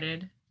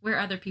started, where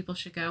other people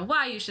should go,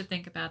 why you should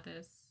think about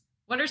this.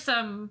 What are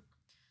some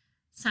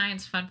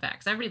science fun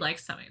facts? Everybody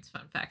likes science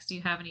fun facts. Do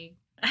you have any?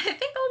 I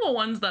think all the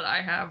ones that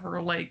I have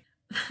are like,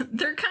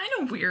 they're kind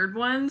of weird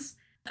ones.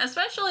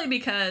 Especially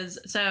because,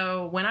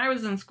 so when I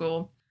was in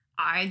school,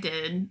 I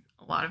did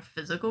a lot of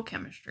physical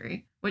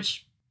chemistry,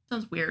 which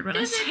sounds weird when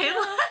I say it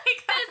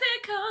like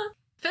that.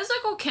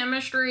 Physical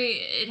chemistry,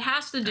 it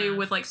has to do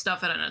with like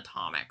stuff at an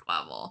atomic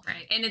level.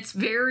 Right. And it's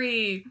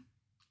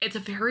a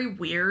very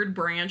weird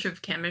branch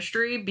of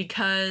chemistry,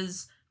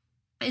 because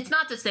it's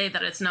not to say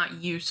that it's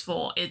not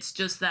useful. It's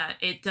just that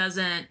it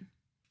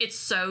it's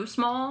so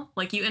small.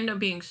 Like, you end up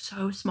being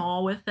so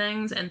small with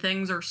things, and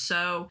things are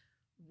so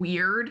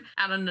weird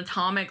at an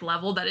atomic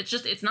level that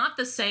it's not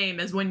the same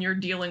as when you're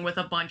dealing with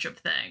a bunch of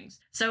things.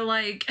 So,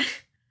 like,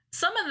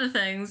 some of the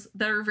things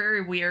that are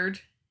very weird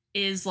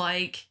is,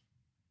 like,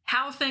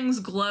 how things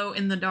glow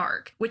in the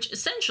dark, which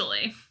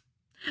essentially,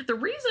 the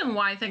reason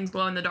why things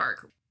glow in the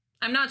dark,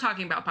 I'm not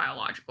talking about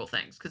biological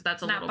things, because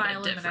that's a little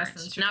bit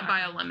different. Not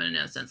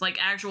bioluminescence, like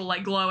actual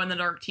like glow in the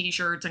dark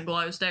t-shirts and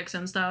glow sticks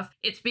and stuff.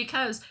 It's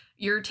because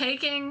you're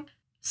taking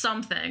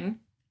something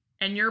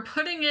and you're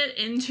putting it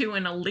into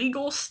an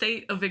illegal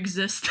state of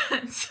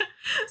existence.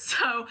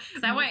 So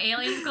is that why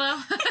aliens glow?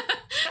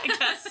 I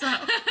guess so.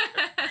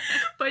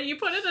 But you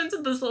put it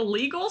into this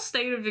illegal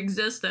state of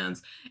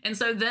existence, and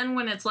so then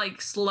when it's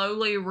like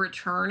slowly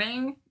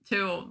returning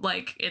to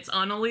like its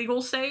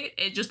unillegal state,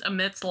 it just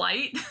emits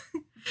light.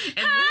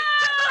 And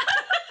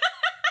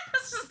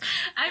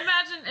I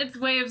imagine its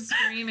way of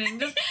screaming,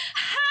 just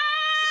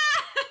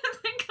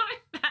then going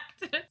back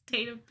to the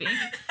state of being.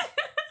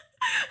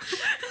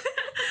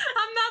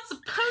 I'm not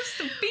supposed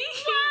to be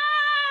here.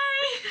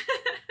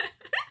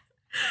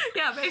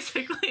 Yeah,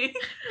 basically.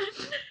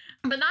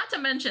 But not to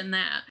mention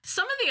that,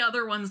 some of the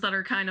other ones that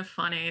are kind of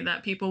funny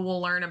that people will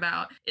learn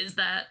about is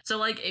that, so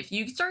like if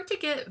you start to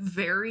get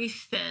very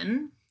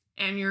thin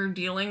and you're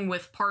dealing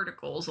with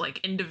particles, like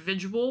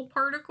individual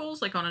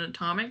particles, like on an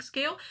atomic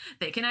scale,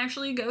 they can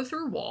actually go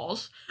through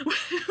walls,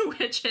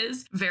 which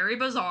is very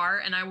bizarre.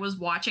 And I was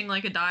watching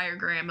like a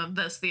diagram of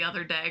this the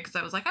other day because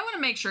I was like, I want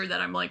to make sure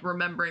that I'm like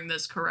remembering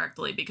this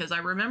correctly, because I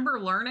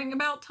remember learning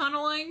about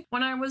tunneling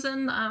when I was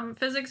in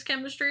physics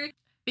chemistry.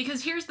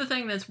 Because here's the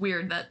thing that's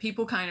weird that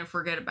people kind of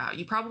forget about.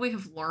 You probably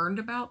have learned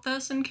about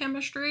this in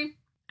chemistry.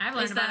 I've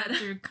learned about it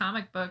through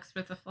comic books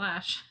with the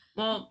Flash.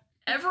 Well,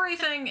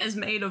 everything is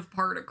made of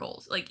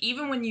particles, like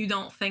even when you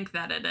don't think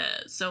that it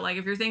is. So like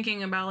if you're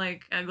thinking about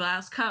like a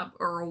glass cup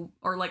or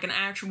like an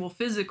actual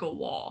physical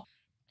wall,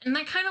 and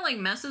that kind of like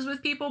messes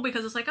with people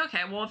because it's like,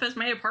 okay, well, if it's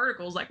made of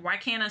particles, like why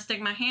can't I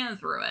stick my hand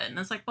through it? And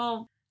it's like,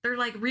 well, they're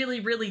like really,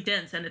 really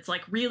dense and it's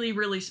like really,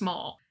 really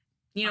small.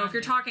 You know, if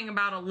you're talking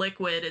about a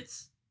liquid,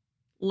 it's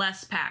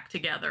less packed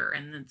together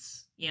and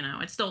it's, you know,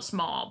 it's still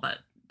small, but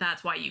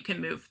that's why you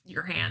can move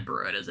your hand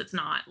through it, is it's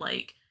not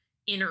like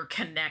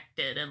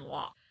interconnected and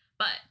locked.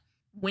 But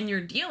when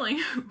you're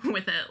dealing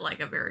with it like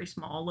a very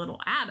small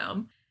little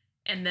atom,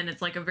 and then it's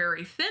like a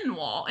very thin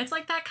wall, it's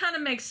like that kind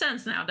of makes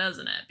sense now,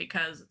 doesn't it?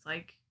 Because it's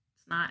like,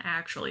 it's not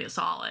actually a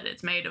solid,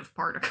 it's made of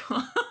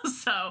particles.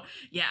 So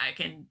yeah, it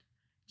can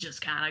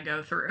just kind of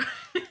go through.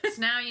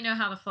 So now you know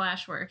how the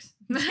Flash works.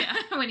 Yeah.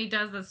 When he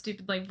does that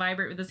stupid like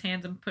vibrate with his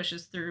hands and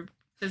pushes through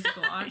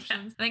physical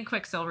options. Yeah. I think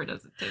Quicksilver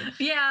does it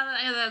too. Yeah,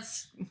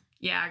 that's,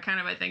 yeah,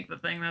 kind of I think the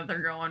thing that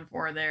they're going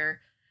for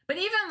there. But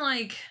even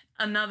like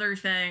another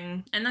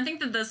thing, and I think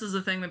that this is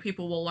a thing that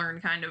people will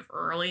learn kind of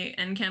early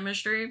in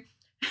chemistry,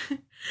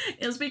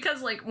 is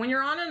because like when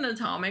you're on an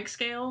atomic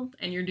scale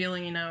and you're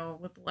dealing, you know,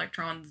 with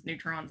electrons,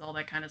 neutrons, all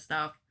that kind of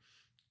stuff,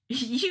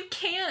 you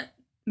can't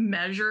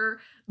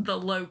measure the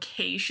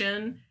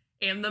location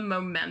and the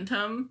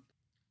momentum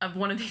of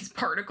one of these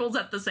particles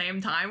at the same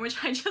time, which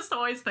I just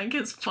always think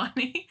is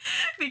funny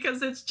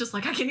because it's just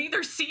like I can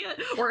either see it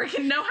or I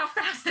can know how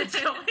fast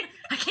it's going.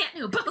 I can't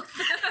know both.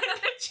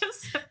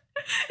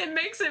 It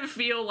makes it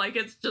feel like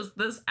it's just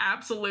this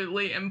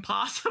absolutely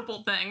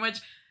impossible thing, which,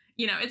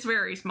 you know, it's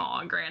very small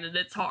and granted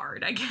it's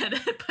hard. I get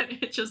it, but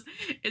it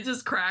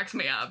just cracks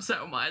me up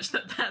so much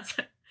that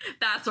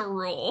that's a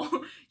rule.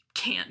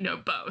 Can't know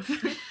both.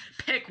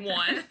 Pick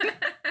one.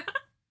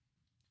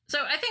 So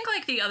I think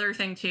like the other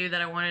thing too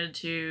that I wanted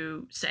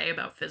to say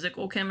about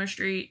physical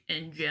chemistry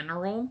in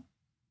general,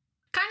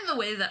 kind of the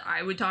way that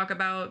I would talk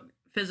about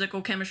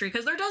physical chemistry,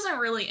 because there doesn't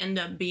really end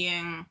up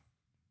being,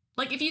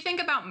 like if you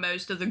think about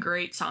most of the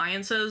great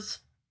sciences,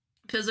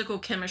 physical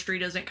chemistry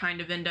doesn't kind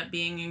of end up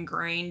being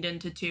ingrained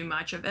into too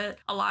much of it.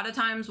 A lot of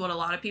times what a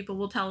lot of people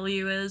will tell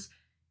you is,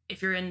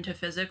 if you're into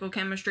physical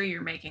chemistry,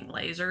 you're making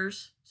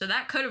lasers. So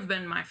that could have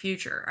been my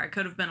future. I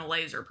could have been a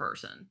laser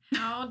person.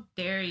 How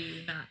dare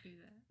you not do that?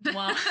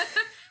 Well,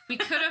 we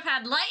could have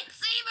had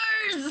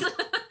lightsabers.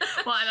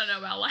 Well, I don't know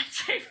about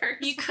lightsabers.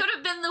 You could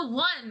have been the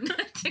one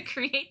to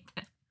create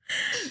them.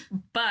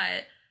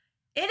 But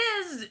it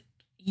is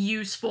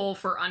useful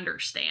for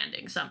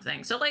understanding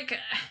something. So like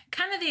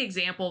kind of the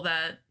example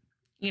that,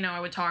 you know, I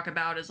would talk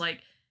about is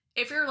like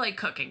if you're like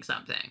cooking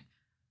something,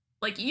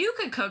 like you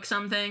could cook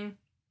something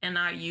and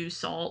not use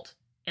salt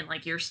and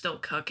like you're still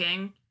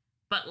cooking,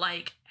 but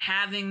like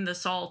having the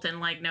salt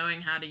and like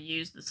knowing how to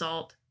use the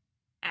salt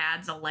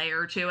adds a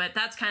layer to it.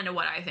 That's kind of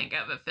what I think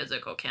of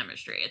physical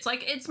chemistry. It's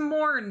like it's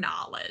more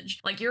knowledge,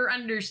 like you're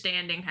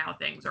understanding how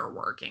things are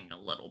working a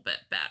little bit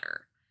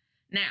better.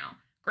 Now,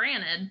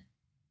 granted,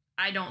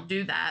 I don't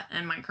do that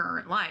in my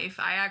current life.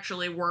 I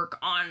actually work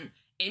on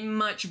a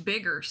much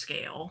bigger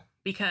scale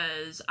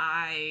because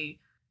I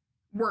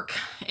work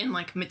in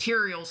like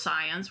material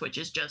science, which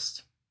is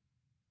just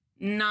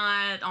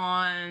not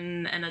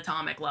on an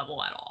atomic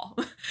level at all.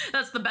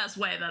 That's the best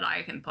way that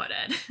I can put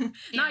it. Yeah.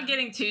 Not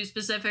getting too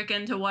specific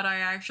into what I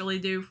actually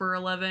do for a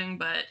living,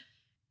 but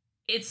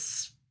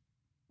it's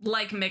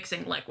like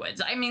mixing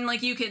liquids. I mean,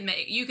 like you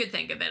could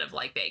think of it of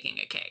like baking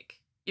a cake.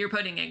 You're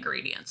putting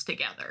ingredients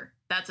together.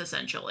 That's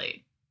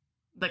essentially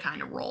the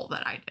kind of role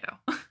that I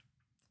do.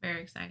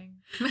 Very exciting.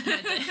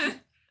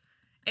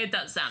 It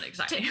does sound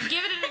exciting.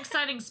 Give it an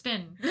exciting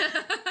spin. Well,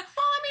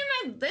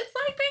 I mean, it's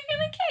like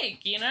baking a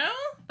cake, you know?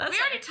 We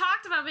already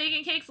talked about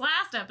baking cakes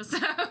last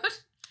episode.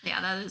 Yeah,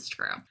 that is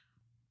true.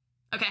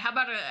 Okay, how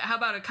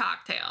about a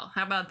cocktail?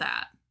 How about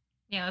that?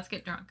 Yeah, let's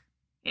get drunk.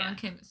 Yeah. On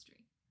chemistry.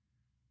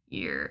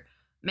 You're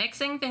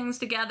mixing things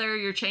together,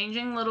 you're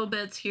changing little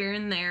bits here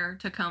and there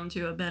to come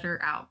to a better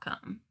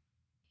outcome.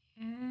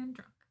 And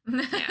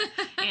drunk. Yeah.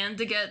 And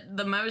to get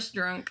the most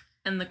drunk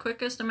in the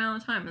quickest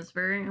amount of time is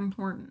very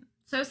important.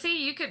 So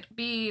see, you could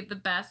be the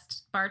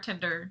best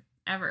bartender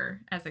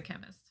ever as a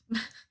chemist.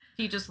 If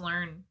you just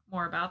learn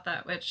more about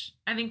that, which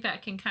I think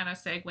that can kind of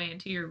segue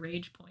into your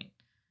rage point.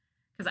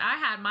 Because I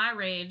had my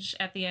rage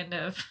at the end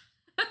of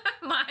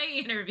my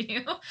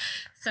interview.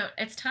 So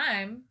it's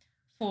time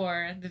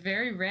for the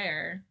very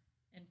rare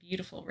and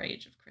beautiful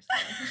rage of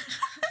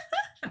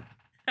Krista.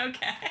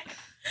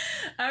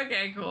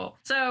 Okay, cool.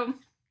 So,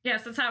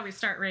 yes, that's how we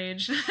start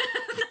rage.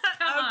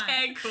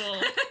 okay, cool.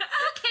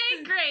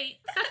 Okay, great.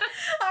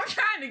 I'm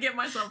trying to get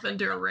myself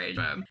into a rage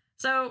mode.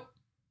 So,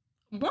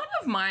 one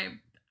of my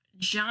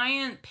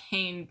giant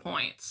pain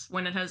points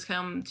when it has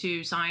come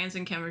to science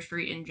and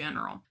chemistry in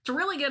general. To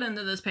really get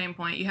into this pain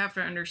point, you have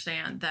to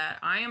understand that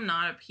I am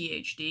not a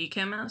PhD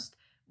chemist,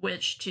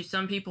 which to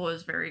some people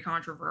is very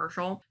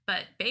controversial.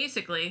 But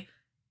basically,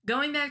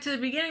 going back to the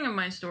beginning of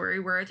my story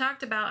where I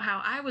talked about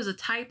how I was a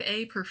type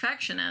A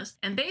perfectionist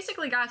and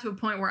basically got to a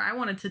point where I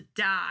wanted to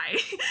die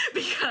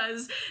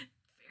because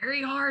it's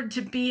very hard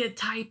to be a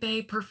type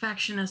A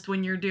perfectionist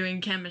when you're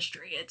doing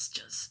chemistry. It's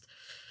just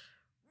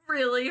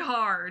really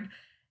hard.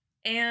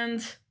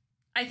 And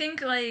I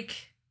think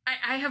like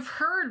I have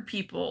heard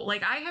people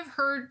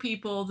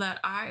that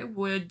I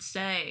would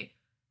say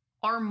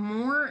are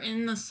more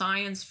in the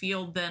science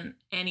field than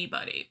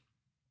anybody.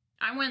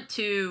 I went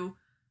to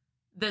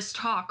this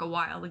talk a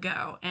while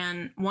ago,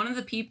 and one of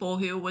the people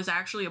who was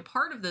actually a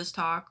part of this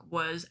talk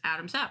was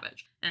Adam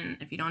Savage. And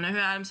if you don't know who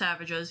Adam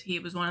Savage is, he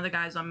was one of the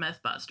guys on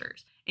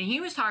Mythbusters. And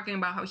he was talking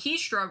about how he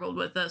struggled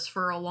with this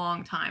for a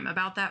long time,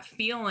 about that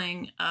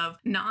feeling of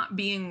not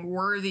being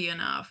worthy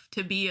enough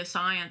to be a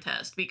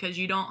scientist because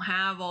you don't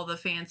have all the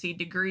fancy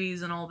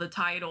degrees and all the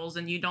titles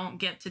and you don't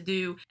get to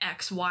do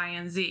X, Y,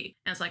 and Z.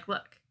 And it's like,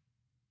 look,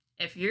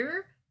 if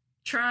you're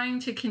trying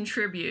to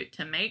contribute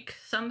to make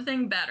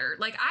something better,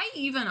 like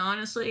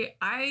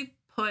I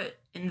put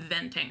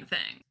inventing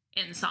things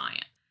in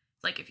science.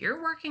 Like, if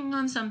you're working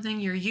on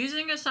something, you're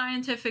using a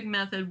scientific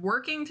method,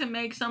 working to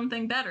make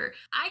something better,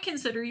 I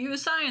consider you a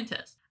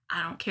scientist.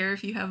 I don't care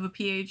if you have a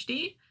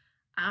PhD.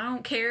 I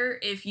don't care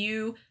if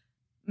you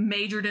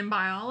majored in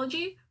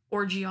biology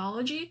or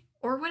geology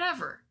or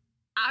whatever.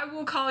 I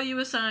will call you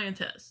a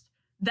scientist.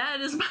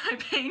 That is my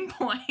pain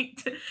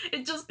point.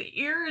 It just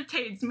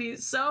irritates me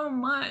so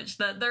much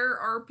that there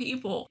are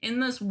people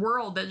in this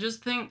world that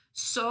just think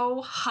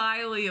so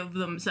highly of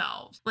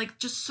themselves. Like,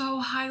 just so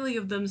highly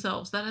of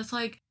themselves that it's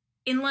like,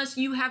 unless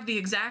you have the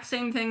exact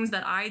same things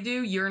that I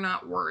do, you're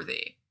not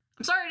worthy.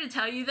 I'm sorry to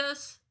tell you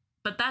this,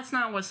 but that's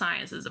not what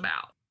science is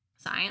about.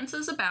 Science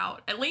is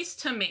about, at least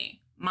to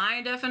me,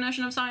 my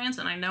definition of science,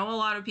 and I know a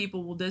lot of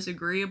people will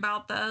disagree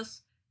about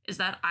this, is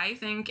that I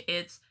think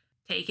it's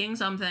taking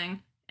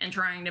something and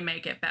trying to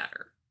make it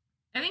better.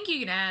 I think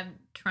you can add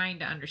trying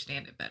to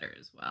understand it better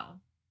as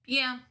well.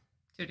 Yeah.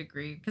 To a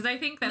degree. Because I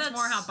think that's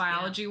more how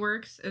biology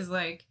works, is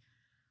like,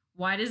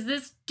 why does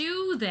this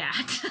do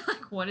that?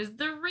 Like, what is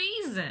the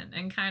reason?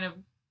 And kind of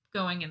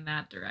going in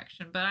that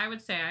direction. But I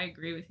would say I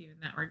agree with you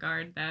in that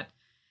regard, that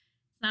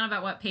it's not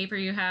about what paper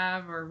you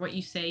have or what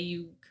you say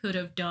you could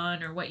have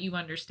done or what you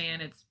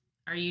understand. It's,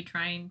 are you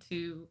trying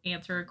to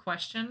answer a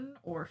question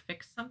or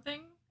fix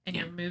something? And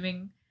you're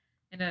moving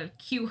in a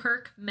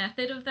Q-Herc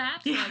method of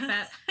that. So like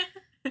that.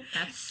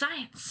 That's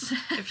science.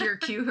 If you're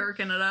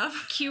Q-Hercing it up.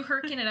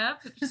 Q-Hercing it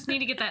up. Just need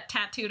to get that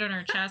tattooed on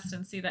our chest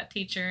and see that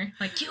teacher.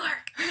 Like,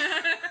 Q-Herc.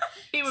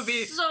 He would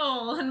be...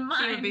 soul and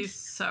mind. He would be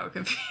so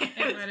confused.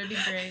 It would. It'd be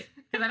great.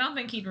 Because I don't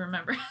think he'd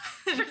remember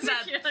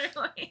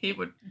particularly. He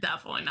would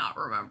definitely not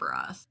remember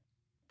us.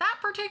 That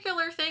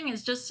particular thing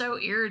is just so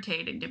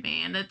irritating to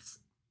me. And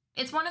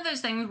it's one of those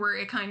things where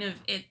it kind of...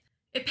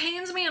 It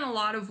pains me in a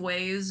lot of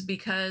ways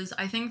because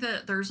I think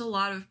that there's a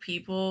lot of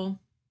people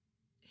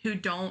who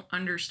don't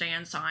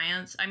understand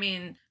science. I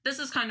mean, this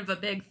is kind of a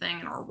big thing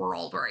in our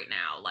world right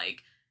now.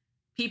 Like,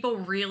 people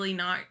really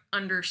not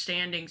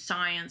understanding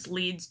science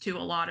leads to a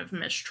lot of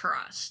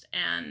mistrust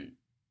and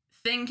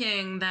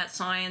thinking that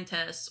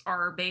scientists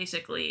are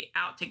basically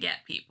out to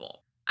get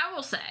people. I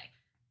will say,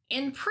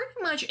 in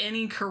pretty much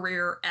any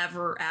career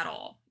ever at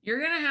all, you're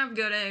going to have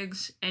good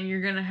eggs and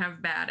you're going to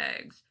have bad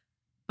eggs.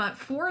 But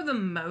for the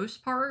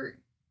most part,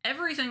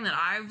 everything that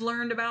I've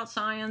learned about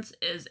science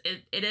is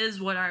it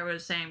is what I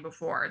was saying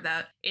before,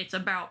 that it's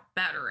about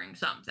bettering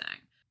something.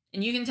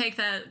 And you can take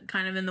that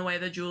kind of in the way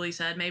that Julie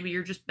said, maybe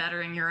you're just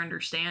bettering your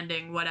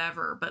understanding,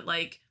 whatever, but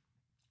like,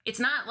 it's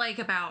not like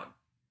about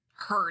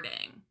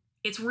hurting.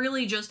 It's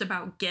really just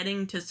about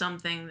getting to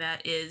something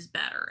that is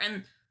better.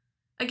 And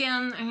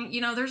again,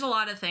 you know, there's a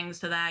lot of things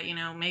to that, you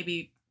know,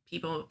 maybe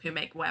people who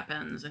make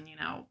weapons and, you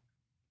know,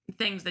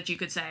 things that you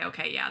could say,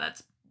 okay, yeah,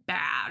 that's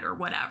bad or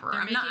whatever.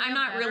 I'm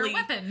not really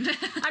weapon.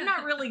 I'm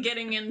not really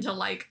getting into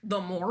like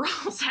the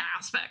morals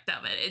aspect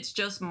of it. It's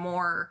just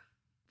more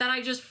that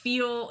I just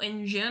feel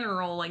in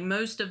general, like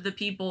most of the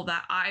people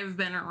that I've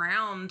been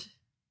around,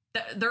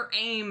 their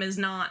aim is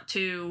not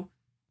to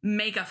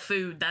make a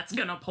food that's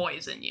gonna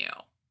poison you.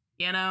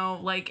 You know,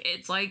 like,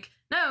 it's like,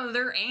 no,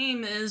 their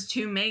aim is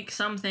to make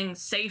something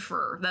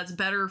safer, that's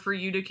better for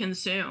you to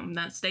consume,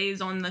 that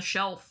stays on the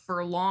shelf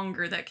for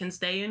longer, that can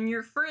stay in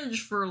your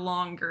fridge for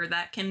longer,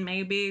 that can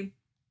maybe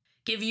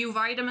give you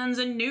vitamins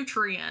and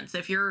nutrients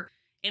if you're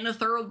in a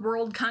third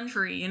world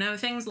country, you know,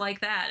 things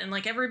like that. And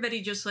like,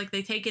 everybody just like,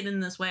 they take it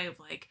in this way of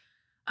like,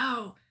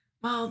 oh,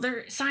 well,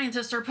 their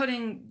scientists are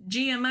putting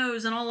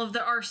GMOs in all of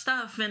our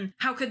stuff, and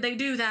how could they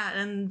do that,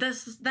 and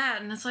this,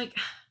 that, and it's like,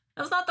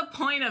 that's not the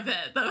point of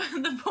it.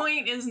 The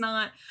point is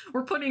not,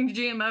 we're putting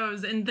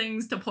GMOs in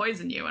things to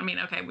poison you. I mean,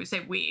 okay, we say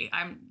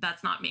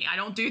that's not me. I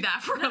don't do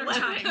that for a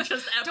living.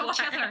 Just don't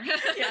tether.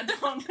 Yeah,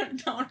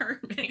 don't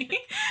hurt me.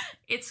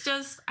 It's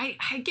just, I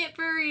get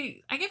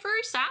very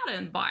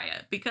saddened by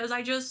it, because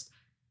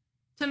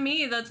to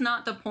me, that's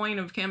not the point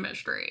of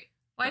chemistry.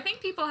 Well, I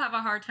think people have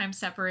a hard time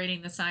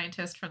separating the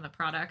scientist from the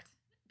product,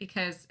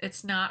 because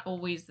it's not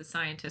always the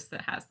scientist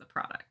that has the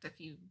product,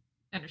 if you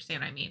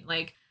understand what I mean.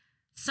 Like,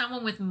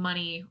 someone with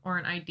money or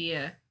an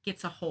idea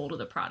gets a hold of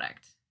the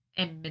product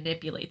and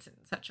manipulates it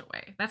in such a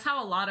way. That's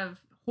how a lot of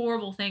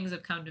horrible things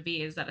have come to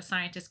be, is that a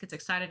scientist gets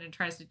excited and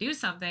tries to do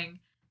something.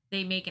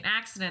 They make an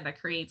accident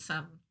that creates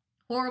some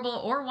horrible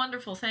or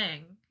wonderful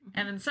thing.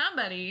 And then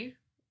somebody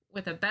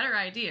with a better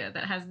idea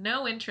that has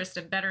no interest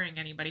in bettering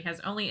anybody, has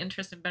only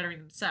interest in bettering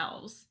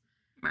themselves,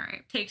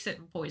 right, takes it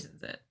and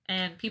poisons it.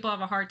 And people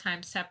have a hard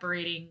time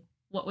separating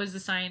what was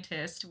the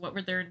scientist, what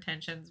were their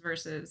intentions,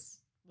 versus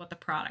what the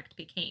product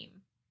became,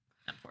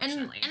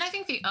 unfortunately. And I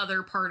think the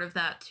other part of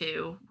that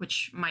too,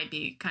 which might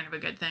be kind of a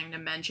good thing to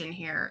mention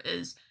here,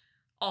 is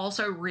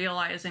also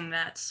realizing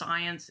that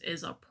science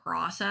is a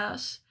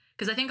process.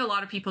 Because I think a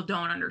lot of people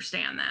don't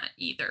understand that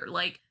either.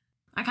 Like,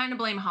 I kind of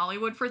blame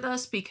Hollywood for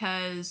this,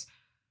 because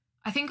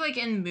I think like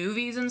in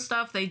movies and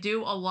stuff, they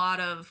do a lot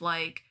of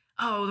like,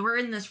 oh, we're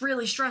in this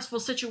really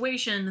stressful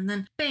situation, and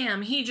then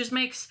bam, he just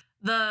makes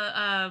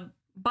the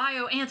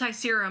bio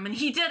anti-serum, and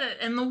he did it,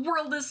 and the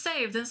world is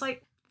saved. And it's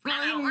like,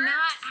 really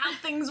not how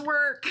things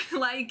work.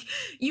 Like,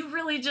 you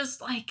really just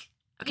like,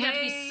 okay, you have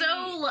to be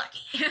so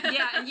lucky.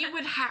 Yeah, and you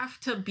would have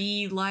to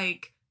be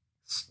like,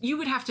 you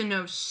would have to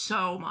know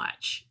so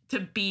much to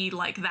be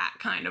like that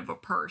kind of a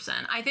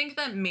person. I think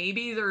that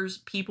maybe there's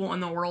people in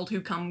the world who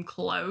come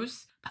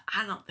close, but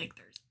I don't think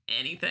there's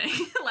anything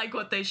like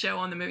what they show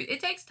on the movie. It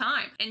takes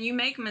time, and you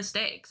make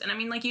mistakes. And I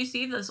mean, like, you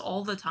see this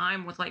all the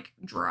time with like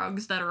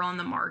drugs that are on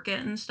the market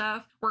and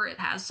stuff, where it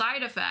has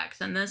side effects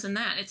and this and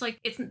that. It's like,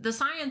 it's the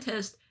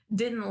scientist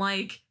didn't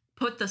like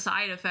put the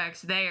side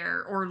effects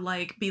there, or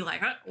like be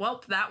like, oh,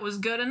 well, that was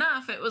good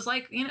enough. It was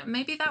like, you know,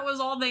 maybe that was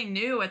all they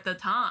knew at the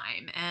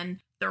time, and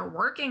they're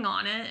working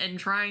on it and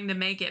trying to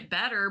make it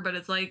better. But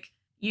it's like,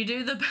 you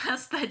do the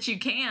best that you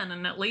can,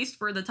 and at least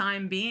for the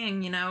time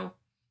being, you know,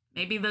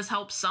 maybe this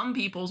helps some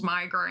people's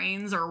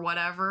migraines or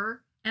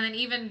whatever. And then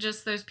even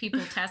just those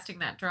people testing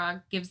that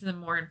drug gives them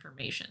more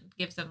information,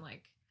 gives them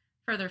like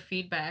further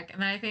feedback.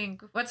 And I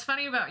think what's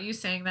funny about you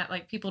saying that,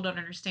 like, people don't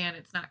understand,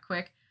 it's not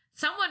quick.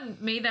 Someone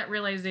made that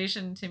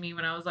realization to me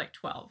when I was like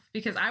 12,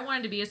 because I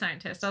wanted to be a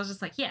scientist. I was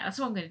just like, yeah, that's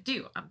what I'm going to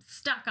do. I'm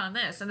stuck on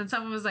this. And then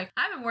someone was like,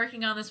 I've been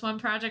working on this one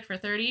project for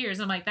 30 years.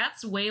 I'm like,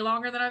 that's way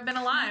longer than I've been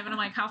alive. And I'm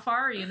like, how far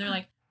are you? And they're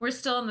like, we're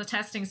still in the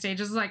testing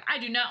stages. It's like, I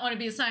do not want to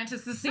be a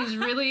scientist. This seems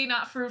really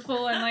not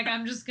fruitful. And like,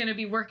 I'm just going to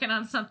be working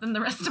on something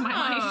the rest of my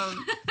life.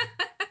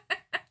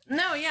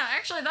 No, yeah,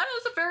 actually, that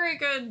is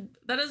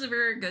a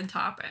very good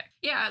topic.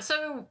 Yeah,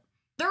 so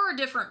there are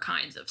different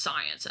kinds of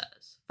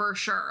sciences, for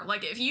sure.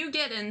 Like, if you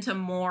get into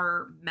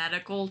more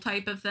medical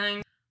type of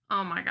things,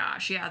 oh my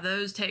gosh, yeah,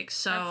 those take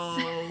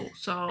so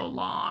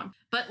long.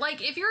 But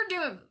like, if you're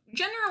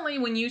generally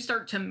when you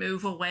start to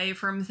move away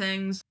from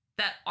things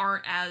that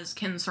aren't as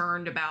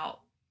concerned about,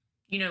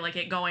 you know, like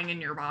it going in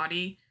your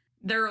body,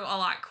 they're a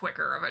lot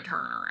quicker of a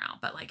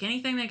turnaround. But like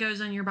anything that goes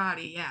in your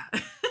body, yeah.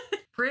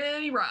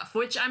 Pretty rough,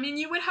 which, I mean,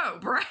 you would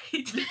hope, right?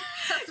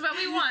 That's what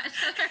we want.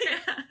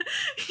 Yeah.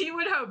 You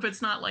would hope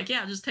it's not like,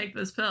 yeah, just take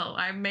this pill.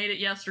 I made it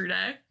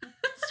yesterday.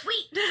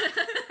 Sweet.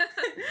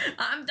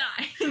 I'm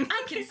dying.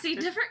 I can see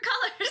different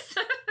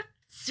colors.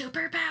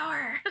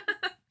 Superpower.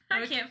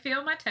 I can't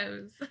feel my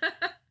toes.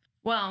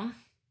 Well,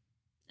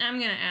 I'm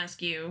going to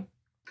ask you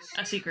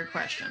a secret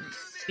question,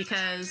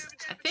 because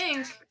I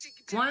think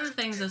one of the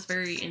things that's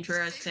very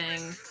interesting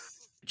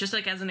just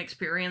like as an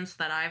experience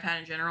that I've had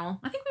in general.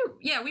 I think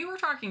we were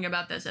talking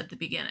about this at the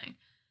beginning,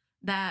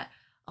 that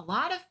a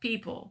lot of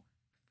people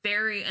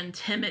very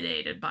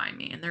intimidated by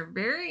me, and they're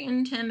very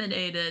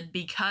intimidated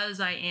because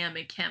I am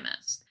a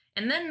chemist.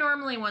 And then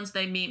normally once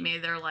they meet me,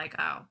 they're like,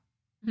 oh,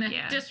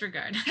 yeah.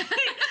 Disregard.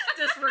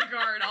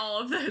 Disregard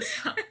all of those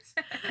things.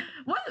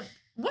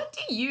 What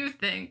do you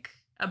think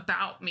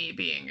about me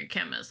being a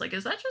chemist? Like,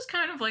 is that just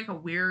kind of like a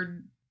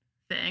weird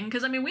thing?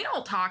 Because, I mean, we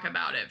don't talk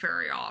about it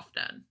very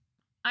often.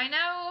 I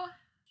know,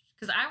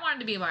 because I wanted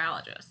to be a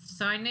biologist.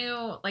 So I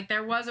knew, like,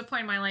 there was a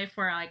point in my life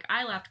where, like,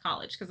 I left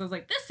college because I was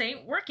like, this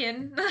ain't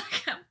working.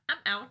 I'm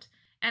out.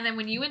 And then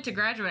when you went to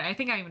graduate, I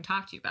think I even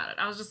talked to you about it.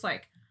 I was just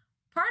like,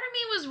 part of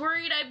me was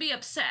worried I'd be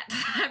upset.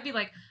 I'd be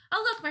like,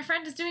 oh, look, my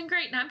friend is doing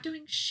great and I'm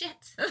doing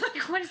shit.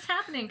 Like, what is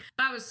happening?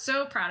 But I was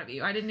so proud of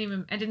you. It didn't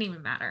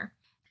even matter.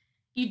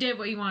 You did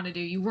what you wanted to do.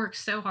 You worked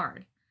so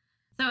hard.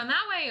 So in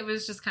that way, it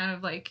was just kind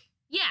of like,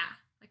 yeah,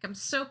 like, I'm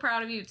so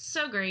proud of you. It's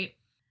so great.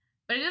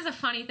 But it is a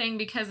funny thing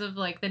because of,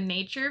 like, the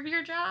nature of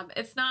your job.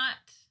 It's not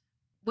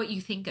what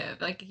you think of.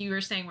 Like you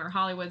were saying, where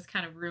Hollywood's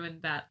kind of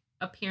ruined that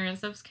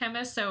appearance of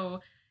chemists. So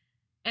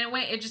in a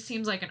way, it just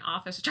seems like an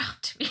office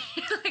job to me.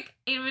 Like,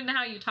 even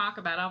how you talk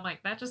about it, I'm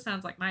like, that just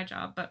sounds like my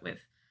job, but with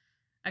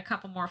a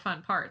couple more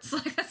fun parts.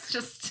 Like, that's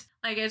just,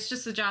 like, it's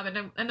just a job.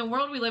 And in the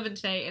world we live in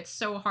today, it's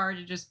so hard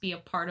to just be a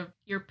part of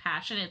your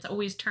passion. It's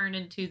always turned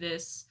into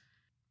this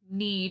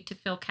need to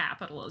fill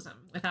capitalism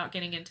without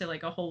getting into,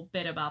 like, a whole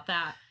bit about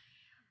that.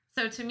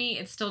 So to me,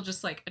 it's still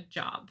just like a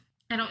job.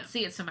 I don't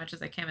see it so much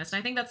as a chemist. And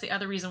I think that's the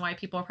other reason why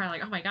people are probably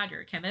like, oh my God,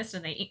 you're a chemist.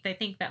 And they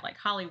think that, like,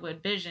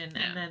 Hollywood vision.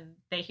 And then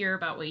they hear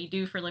about what you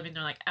do for a living.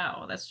 They're like,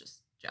 oh, that's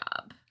just a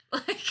job.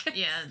 Like,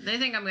 yeah, they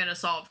think I'm going to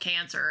solve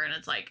cancer. And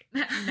it's like,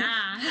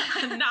 nah,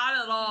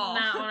 not at all.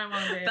 Not what I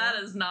want to do.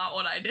 That is not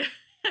what I do.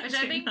 Which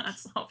I think not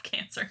solve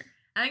cancer.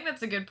 I think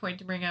that's a good point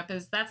to bring up.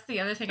 Is that's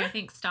the other thing I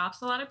think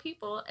stops a lot of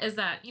people, is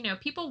that, you know,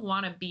 people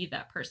want to be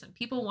that person.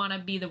 People want to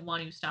be the one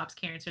who stops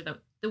cancer,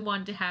 the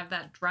one to have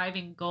that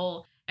driving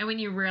goal. And when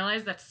you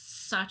realize that's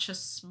such a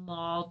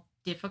small,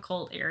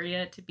 difficult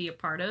area to be a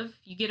part of,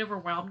 you get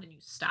overwhelmed and you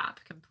stop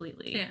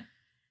completely. Yeah.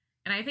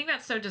 And I think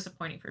that's so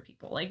disappointing for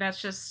people. Like,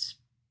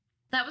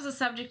 that was a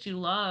subject you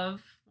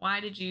love. Why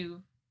did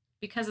you,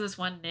 because of this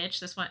one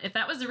niche, if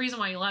that was the reason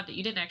why you loved it,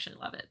 you didn't actually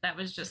love it. That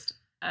was just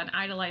an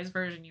idolized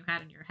version you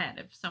had in your head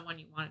of someone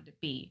you wanted to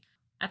be.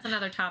 That's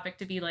another topic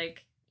to be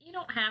like, you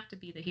don't have to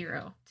be the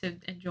hero to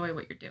enjoy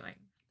what you're doing.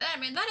 I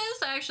mean,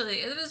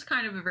 it is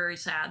kind of a very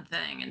sad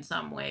thing in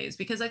some ways,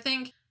 because I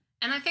think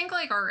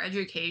like our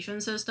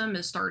education system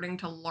is starting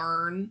to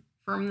learn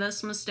from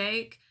this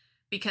mistake,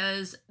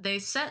 because they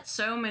set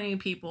so many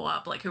people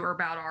up, like, who are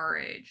about our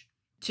age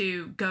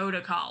to go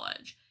to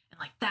college. And,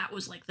 like, that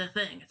was, like, the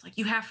thing. It's like,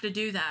 you have to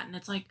do that. And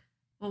it's like,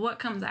 well, what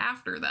comes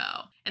after,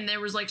 though? And there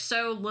was, like,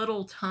 so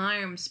little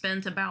time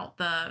spent about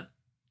the,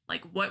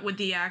 like, what would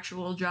the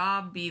actual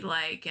job be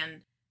like?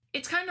 And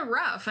it's kind of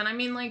rough. And I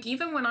mean, like,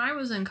 even when I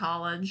was in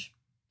college,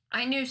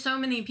 I knew so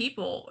many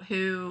people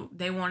who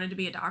they wanted to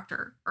be a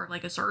doctor or,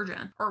 like, a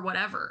surgeon or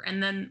whatever.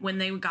 And then when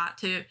they got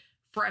to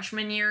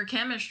freshman year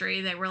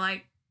chemistry, they were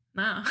like,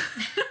 no,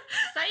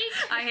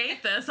 I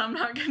hate this. I'm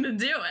not going to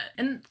do it.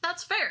 And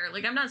that's fair.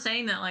 Like, I'm not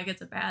saying that, like,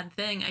 it's a bad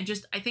thing. I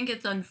think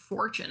it's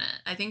unfortunate.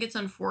 I think it's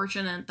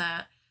unfortunate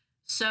that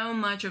so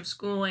much of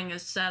schooling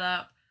is set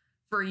up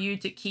for you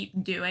to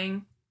keep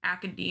doing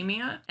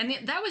academia. And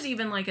that was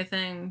even, like, a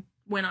thing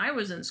when I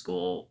was in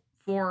school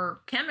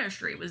for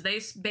chemistry, was they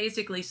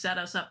basically set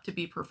us up to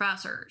be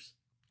professors,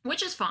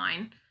 which is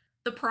fine.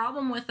 The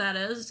problem with that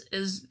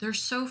is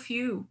there's so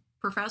few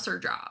professor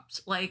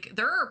jobs. Like,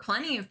 there are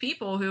plenty of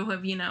people who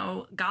have, you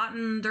know,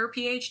 gotten their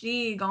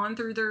PhD, gone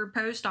through their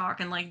postdoc,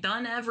 and, like,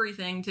 done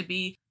everything to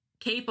be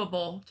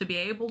capable to be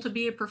able to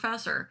be a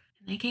professor,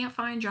 and they can't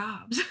find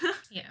jobs.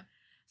 Yeah.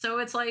 So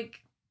it's like,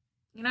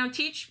 you know,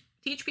 teach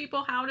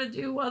people how to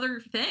do other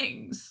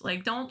things.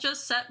 Like, don't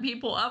just set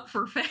people up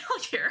for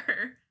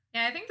failure.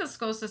 Yeah, I think the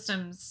school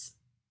systems,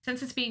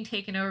 since it's being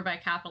taken over by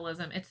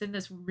capitalism, it's in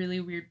this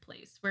really weird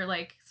place where,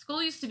 like,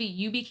 school used to be,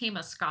 you became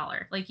a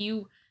scholar. Like,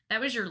 that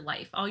was your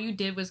life. All you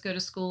did was go to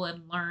school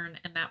and learn,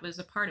 and that was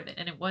a part of it.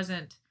 And it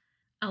wasn't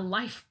a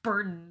life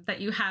burden that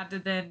you had to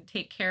then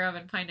take care of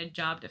and find a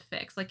job to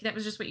fix. Like, that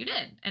was just what you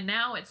did. And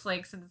now it's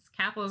like, since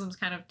capitalism's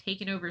kind of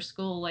taken over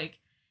school, like,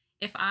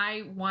 if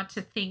I want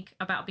to think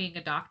about being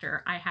a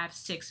doctor, I have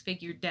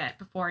 6-figure debt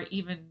before I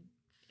even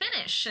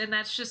finish. And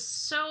that's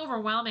just so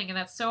overwhelming. And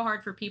that's so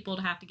hard for people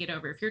to have to get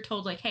over. If you're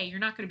told, like, hey, you're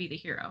not going to be the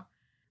hero.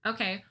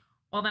 Okay,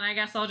 well, then I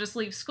guess I'll just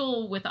leave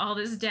school with all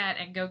this debt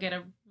and go get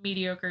a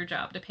mediocre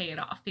job to pay it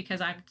off, because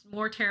I'm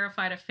more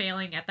terrified of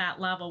failing at that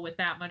level with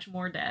that much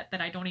more debt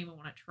that I don't even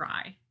want to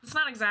try. It's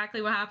not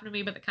exactly what happened to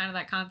me, but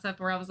that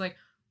concept where I was like,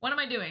 what am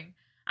I doing?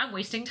 I'm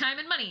wasting time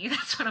and money.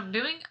 That's what I'm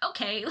doing.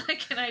 Okay.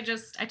 Like, and I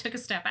took a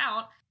step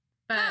out.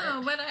 But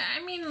no, but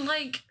I mean,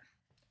 like,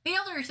 the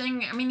other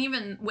thing, I mean,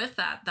 even with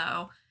that,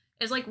 though,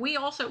 is, like, we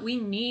don't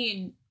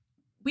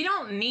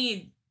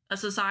need a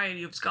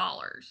society of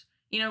scholars.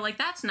 You know, like,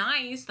 that's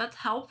nice, that's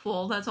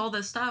helpful, that's all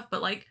this stuff,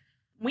 but, like,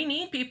 we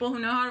need people who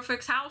know how to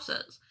fix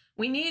houses.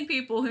 We need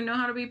people who know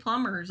how to be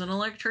plumbers and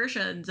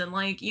electricians and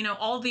like, you know,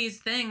 all these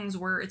things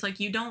where it's like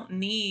you don't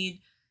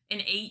need an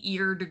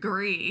 8-year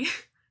degree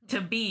to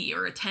be,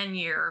 or a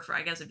 10-year,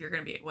 I guess if you're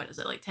going to be, what is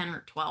it, like 10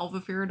 or 12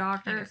 if you're a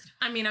doctor?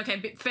 I mean,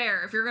 okay,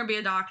 fair. If you're going to be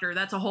a doctor,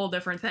 that's a whole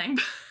different thing.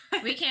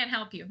 We can't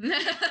help you. We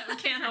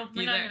can't help you.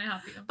 We're not going to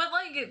help you. But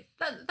like,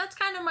 that's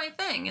kind of my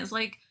thing is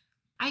like,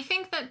 I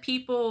think that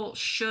people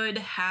should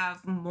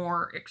have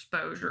more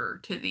exposure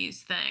to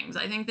these things.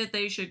 I think that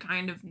they should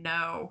kind of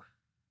know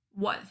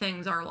what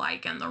things are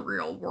like in the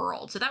real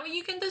world. So that way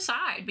you can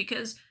decide,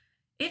 because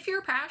if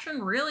your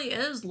passion really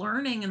is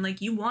learning and like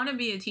you want to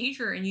be a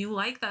teacher and you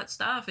like that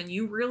stuff and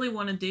you really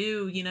want to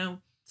do, you know,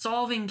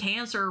 solving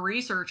cancer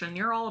research and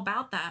you're all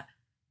about that,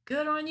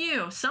 good on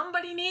you.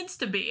 Somebody needs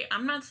to be.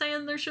 I'm not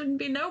saying there shouldn't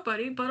be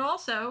nobody, but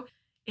also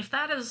if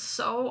that is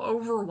so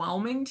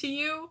overwhelming to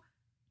you,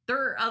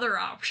 there are other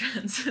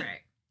options. Right.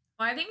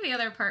 Well, I think the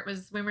other part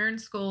was when we were in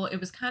school, it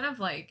was kind of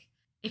like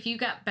if you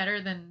got better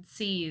than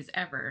C's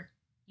ever,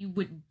 you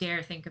wouldn't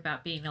dare think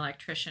about being an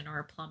electrician or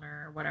a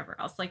plumber or whatever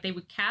else. Like they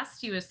would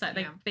cast you aside.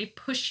 Like they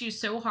push you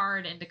so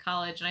hard into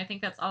college. And I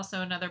think that's also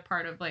another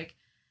part of like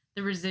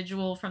the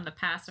residual from the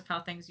past of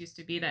how things used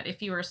to be, that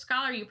if you were a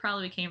scholar, you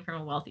probably came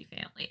from a wealthy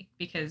family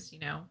because, you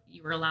know,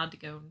 you were allowed to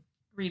go and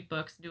read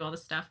books and do all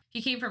this stuff. If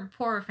you came from a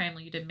poorer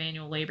family, you did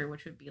manual labor,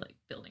 which would be like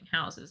building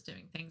houses,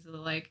 doing things of the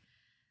like.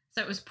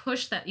 So it was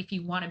pushed that if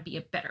you want to be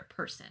a better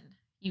person,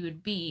 you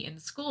would be in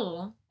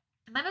school.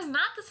 And that is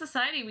not the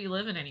society we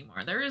live in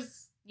anymore.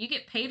 You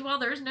get paid well,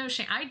 there's no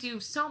shame. I do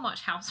so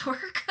much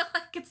housework,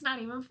 like it's not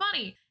even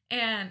funny.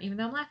 And even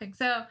though I'm laughing,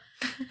 so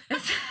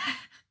it's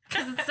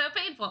because it's so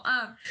painful.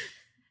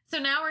 So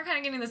now we're kind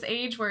of getting this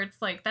age where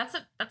it's like, that's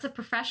a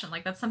profession.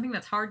 Like that's something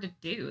that's hard to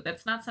do.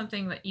 That's not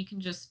something that you can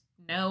just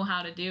know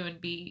how to do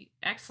and be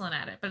excellent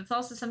at it. But it's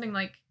also something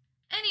like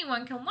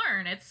anyone can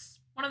learn. It's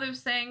one of those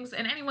things,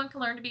 and anyone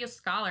can learn to be a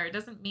scholar. It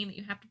doesn't mean that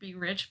you have to be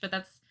rich, but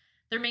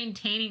they're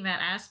maintaining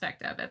that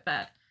aspect of it,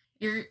 that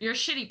you're a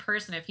shitty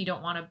person if you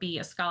don't want to be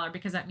a scholar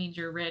because that means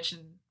you're rich.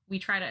 And we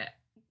try to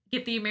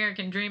get the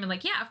American dream and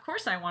like, yeah, of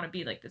course I want to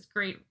be like this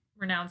great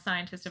renowned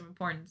scientist of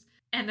importance.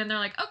 And then they're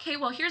like, okay,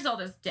 well, here's all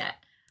this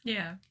debt.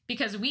 Yeah.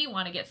 Because we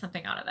want to get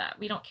something out of that.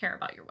 We don't care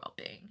about your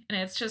well-being. And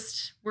it's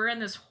just, we're in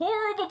this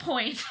horrible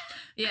point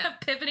of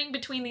pivoting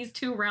between these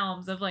two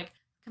realms of like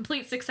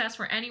complete success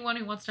where anyone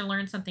who wants to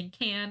learn something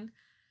can.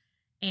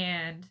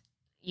 And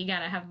you got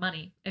to have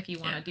money if you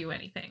want to do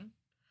anything.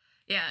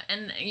 Yeah.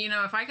 And, you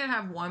know, if I could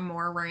have one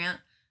more rant,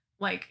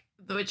 like,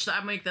 which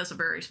I make this a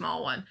very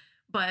small one,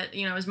 but,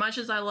 you know, as much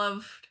as I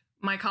loved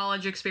my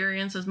college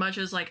experience, as much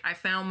as like I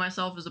found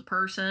myself as a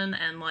person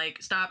and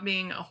like stopped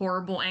being a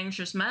horrible,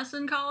 anxious mess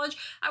in college,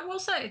 I will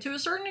say to a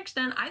certain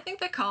extent, I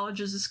think that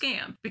college is a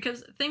scam.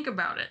 Because think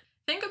about it.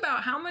 Think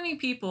about how many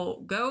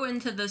people go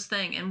into this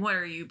thing and what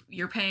are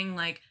you're paying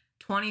like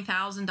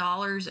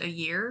 $20,000 a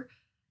year?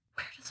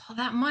 Where does all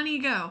that money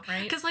go?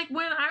 Right. Because like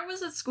when I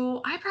was at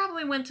school, I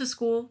probably went to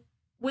school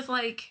with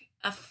like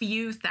a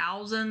few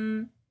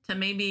thousand to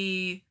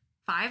maybe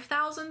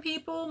 5,000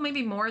 people,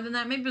 maybe more than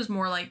that. Maybe it was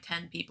more like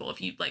 10 people if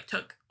you like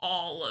took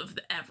all of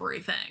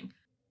everything.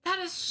 That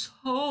is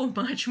so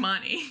much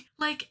money.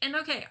 Like, and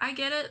okay, I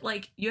get it.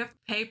 Like, you have to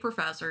pay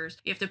professors,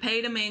 you have to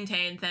pay to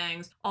maintain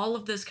things, all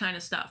of this kind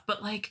of stuff,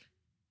 but like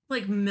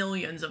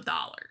millions of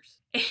dollars.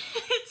 I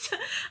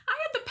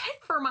had to pay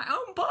for my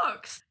own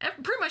books.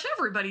 Pretty much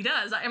everybody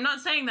does. I'm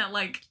not saying that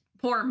like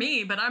poor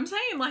me, but I'm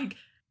saying like,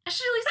 I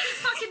should at least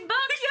get fucking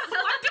books.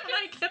 Yeah, why don't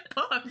I get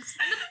books?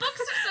 And the books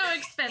are so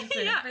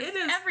expensive. Yeah, it's it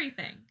is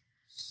everything.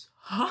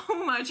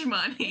 So much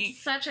money.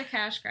 It's such a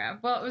cash grab.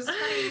 Well, it was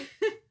funny.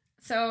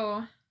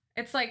 So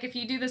it's like if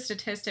you do the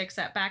statistics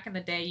that back in the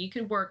day, you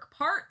could work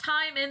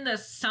part-time in the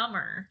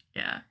summer.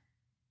 Yeah.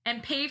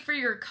 And pay for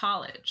your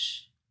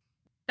college.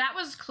 That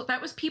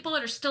was people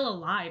that are still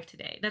alive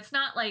today. That's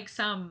not like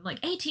some like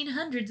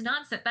 1800s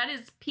nonsense. That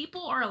is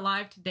people are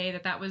alive today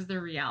that was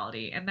their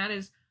reality. And that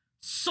is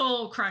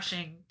soul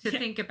crushing to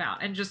think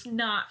about and just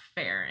not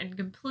fair, and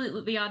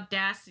completely the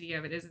audacity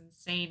of it is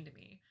insane to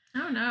me.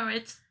 Oh no,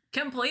 it's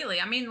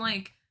completely. I mean,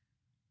 like,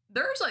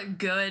 there's a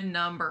good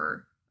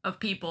number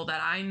of people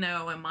that I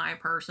know in my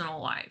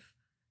personal life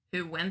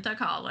who went to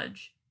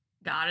college,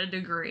 got a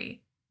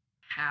degree,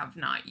 have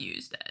not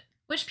used it.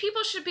 Which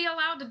people should be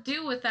allowed to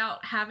do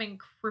without having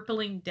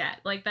crippling debt.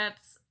 Like I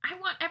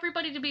want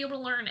everybody to be able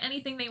to learn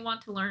anything they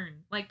want to learn.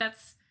 Like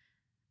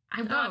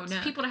I want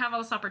people to have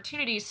all this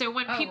opportunity. So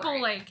when people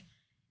like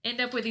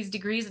end up with these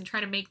degrees and try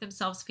to make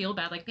themselves feel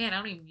bad, like, man, I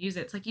don't even use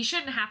it. It's like, you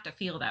shouldn't have to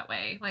feel that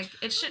way. Like,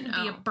 it shouldn't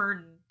be a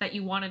burden that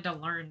you wanted to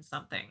learn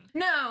something.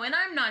 No, and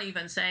I'm not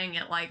even saying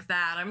it like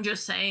that. I'm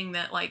just saying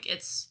that, like,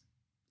 it's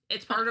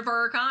part of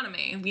our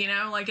economy, you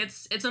know? Like,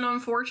 it's an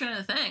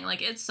unfortunate thing.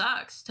 Like, it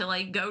sucks to,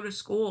 like, go to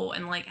school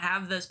and, like,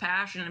 have this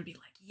passion and be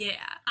like,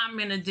 yeah, I'm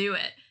gonna do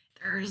it.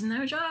 There's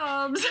no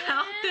jobs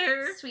out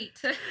there. Sweet.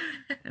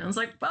 And I was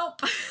like, well,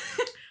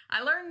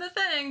 I learned the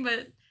thing,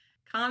 but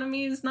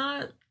economy is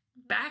not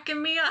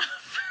backing me up.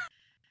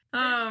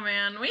 Oh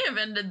man, we have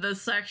ended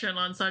this section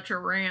on such a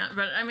rant,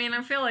 but I mean,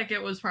 I feel like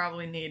it was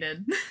probably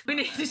needed. We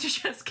needed to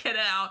just get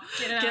it out,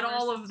 get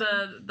all of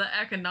the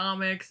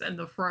economics and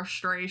the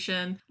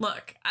frustration.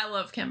 Look, I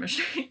love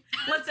chemistry.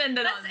 Let's end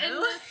it Let's end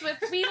this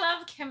with we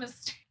love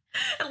chemistry.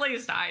 At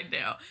least I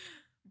do.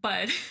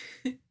 But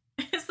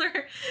is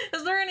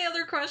there any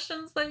other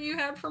questions that you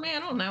had for me? I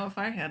don't know if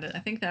I had it. I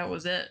think that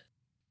was it.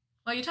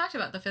 Well, you talked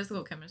about the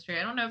physical chemistry.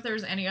 I don't know if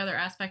there's any other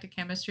aspect of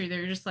chemistry that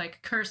you're just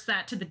like, curse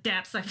that to the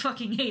depths. I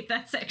fucking hate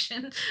that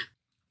section.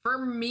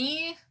 For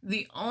me,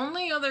 the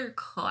only other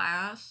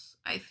class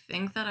I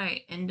think that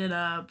I ended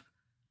up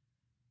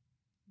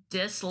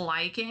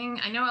disliking,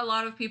 I know a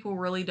lot of people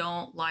really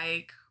don't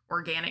like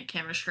organic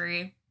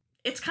chemistry.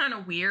 It's kind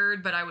of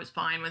weird, but I was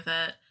fine with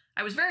it.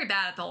 I was very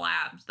bad at the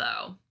labs,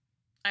 though.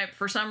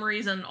 For some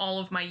reason, all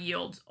of my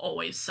yields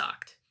always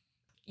sucked.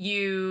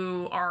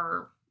 You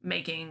are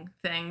making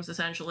things,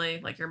 essentially,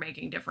 like you're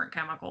making different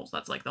chemicals.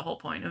 That's like the whole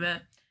point of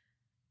it.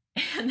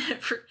 And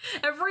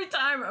every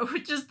time I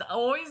would just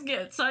always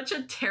get such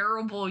a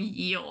terrible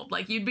yield.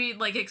 Like you'd be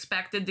like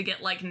expected to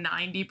get like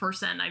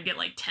 90%, I'd get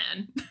like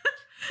 10,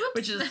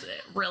 which is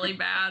really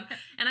bad.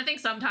 And I think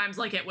sometimes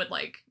like it would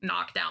like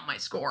knock down my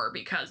score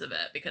because of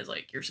it, because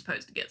like you're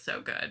supposed to get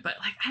so good. But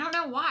like I don't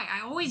know why.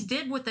 I always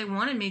did what they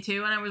wanted me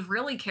to, and I was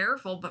really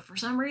careful, but for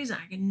some reason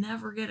I could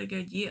never get a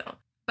good yield.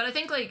 But I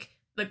think like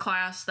the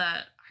class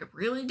that I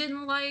really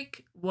didn't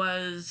like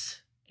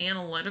was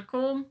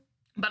analytical.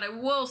 But I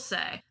will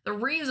say, the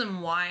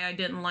reason why I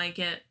didn't like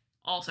it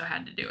also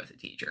had to do with the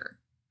teacher.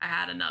 I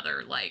had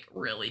another, like,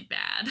 really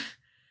bad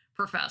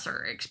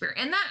professor experience.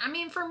 And that, I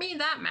mean, for me,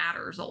 that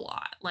matters a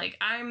lot. Like,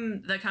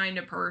 I'm the kind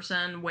of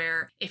person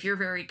where if you're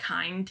very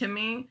kind to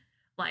me,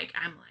 like,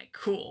 I'm like,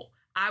 cool,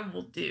 I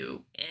will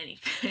do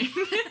anything.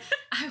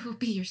 I will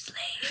be your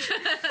slave.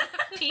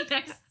 Be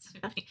nice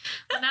to me.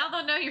 Well, now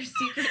they'll know your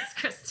secrets,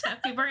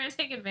 Krista. People are going to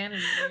take advantage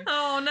of you.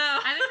 Oh, no.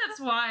 I think that's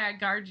why I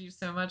guard you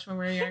so much when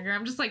we were younger.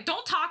 I'm just like,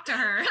 don't talk to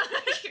her.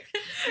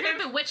 You're going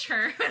to bewitch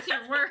her with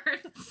your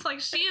words. Like,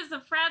 she is a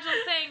fragile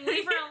thing.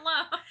 Leave her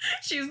alone.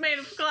 She's made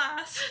of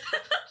glass.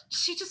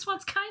 She just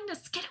wants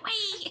kindness. Get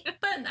away.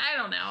 But I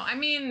don't know. I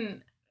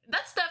mean,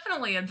 that's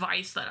definitely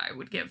advice that I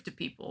would give to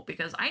people,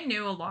 because I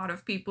knew a lot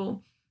of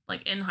people,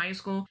 like in high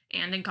school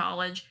and in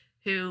college,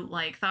 who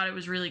like thought it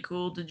was really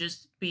cool to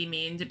just be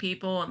mean to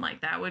people and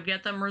like that would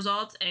get them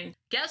results. And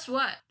guess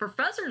what?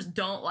 Professors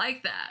don't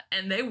like that,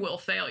 and they will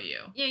fail you.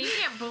 Yeah, you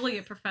can't bully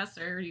a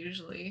professor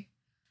usually.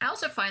 I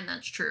also find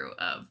that's true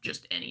of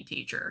just any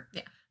teacher.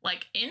 Yeah.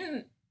 Like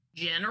in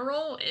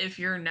general, if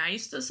you're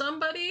nice to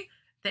somebody,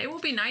 they will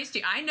be nice to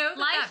you. I know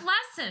Life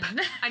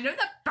lesson. I know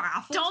that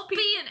baffles Don't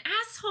people, be an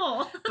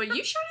asshole. but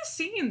you should have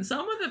seen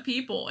some of the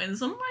people in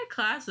some of my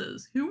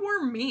classes who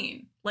were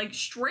mean. Like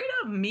straight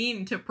up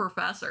mean to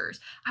professors.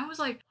 I was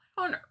like,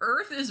 what on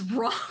earth is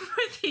wrong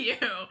with you?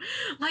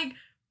 Like,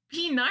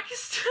 be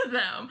nice to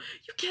them.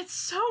 You get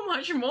so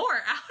much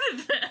more out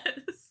of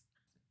this.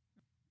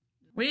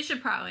 We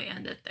should probably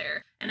end it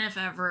there. And if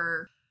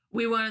ever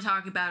we want to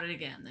talk about it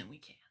again, then we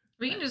can.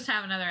 We can just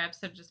have another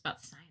episode just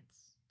about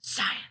science.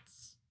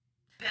 Science.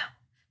 Bill.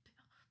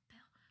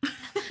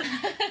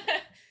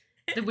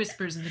 The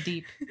whispers in the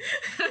deep.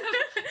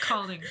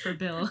 Calling for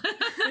Bill.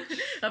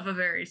 Of a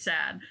very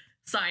sad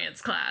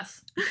science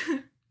class. The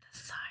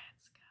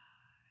science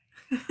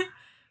guy. There's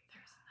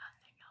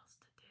nothing else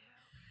to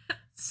do.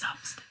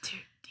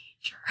 Substitute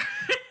teacher.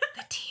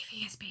 The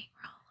TV is being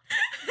rolled.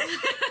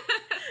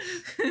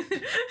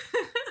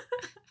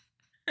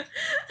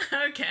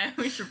 Okay,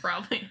 we should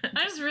probably.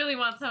 I just really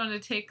want someone to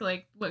take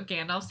like what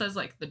Gandalf says,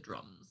 like the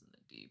drums in the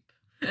deep,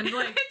 and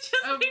like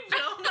just be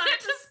Bill Nye.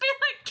 just be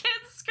like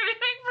kids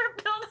screaming for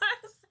Bill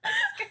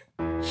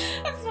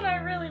Nye. That's what I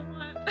really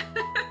want.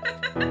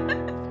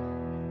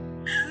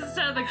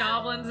 Instead of the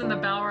goblins and the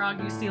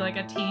Balrog, you see like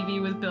a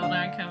TV with Bill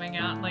Nye coming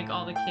out, and like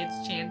all the kids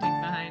chanting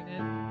behind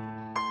it.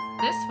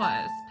 This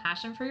was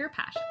Passion for Your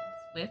Passions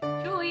with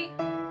Julie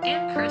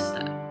and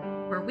Krista,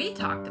 where we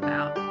talked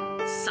about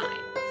science.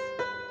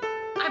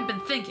 I've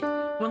been thinking,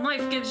 when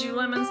life gives you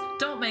lemons,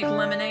 don't make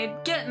lemonade,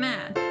 get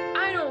mad.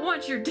 I don't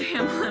want your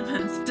damn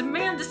lemons.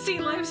 Demand to see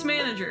life's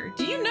manager.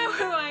 Do you know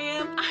who I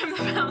am? I'm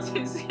the mouse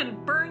who's gonna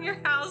burn your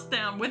house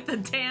down with the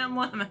damn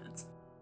lemons.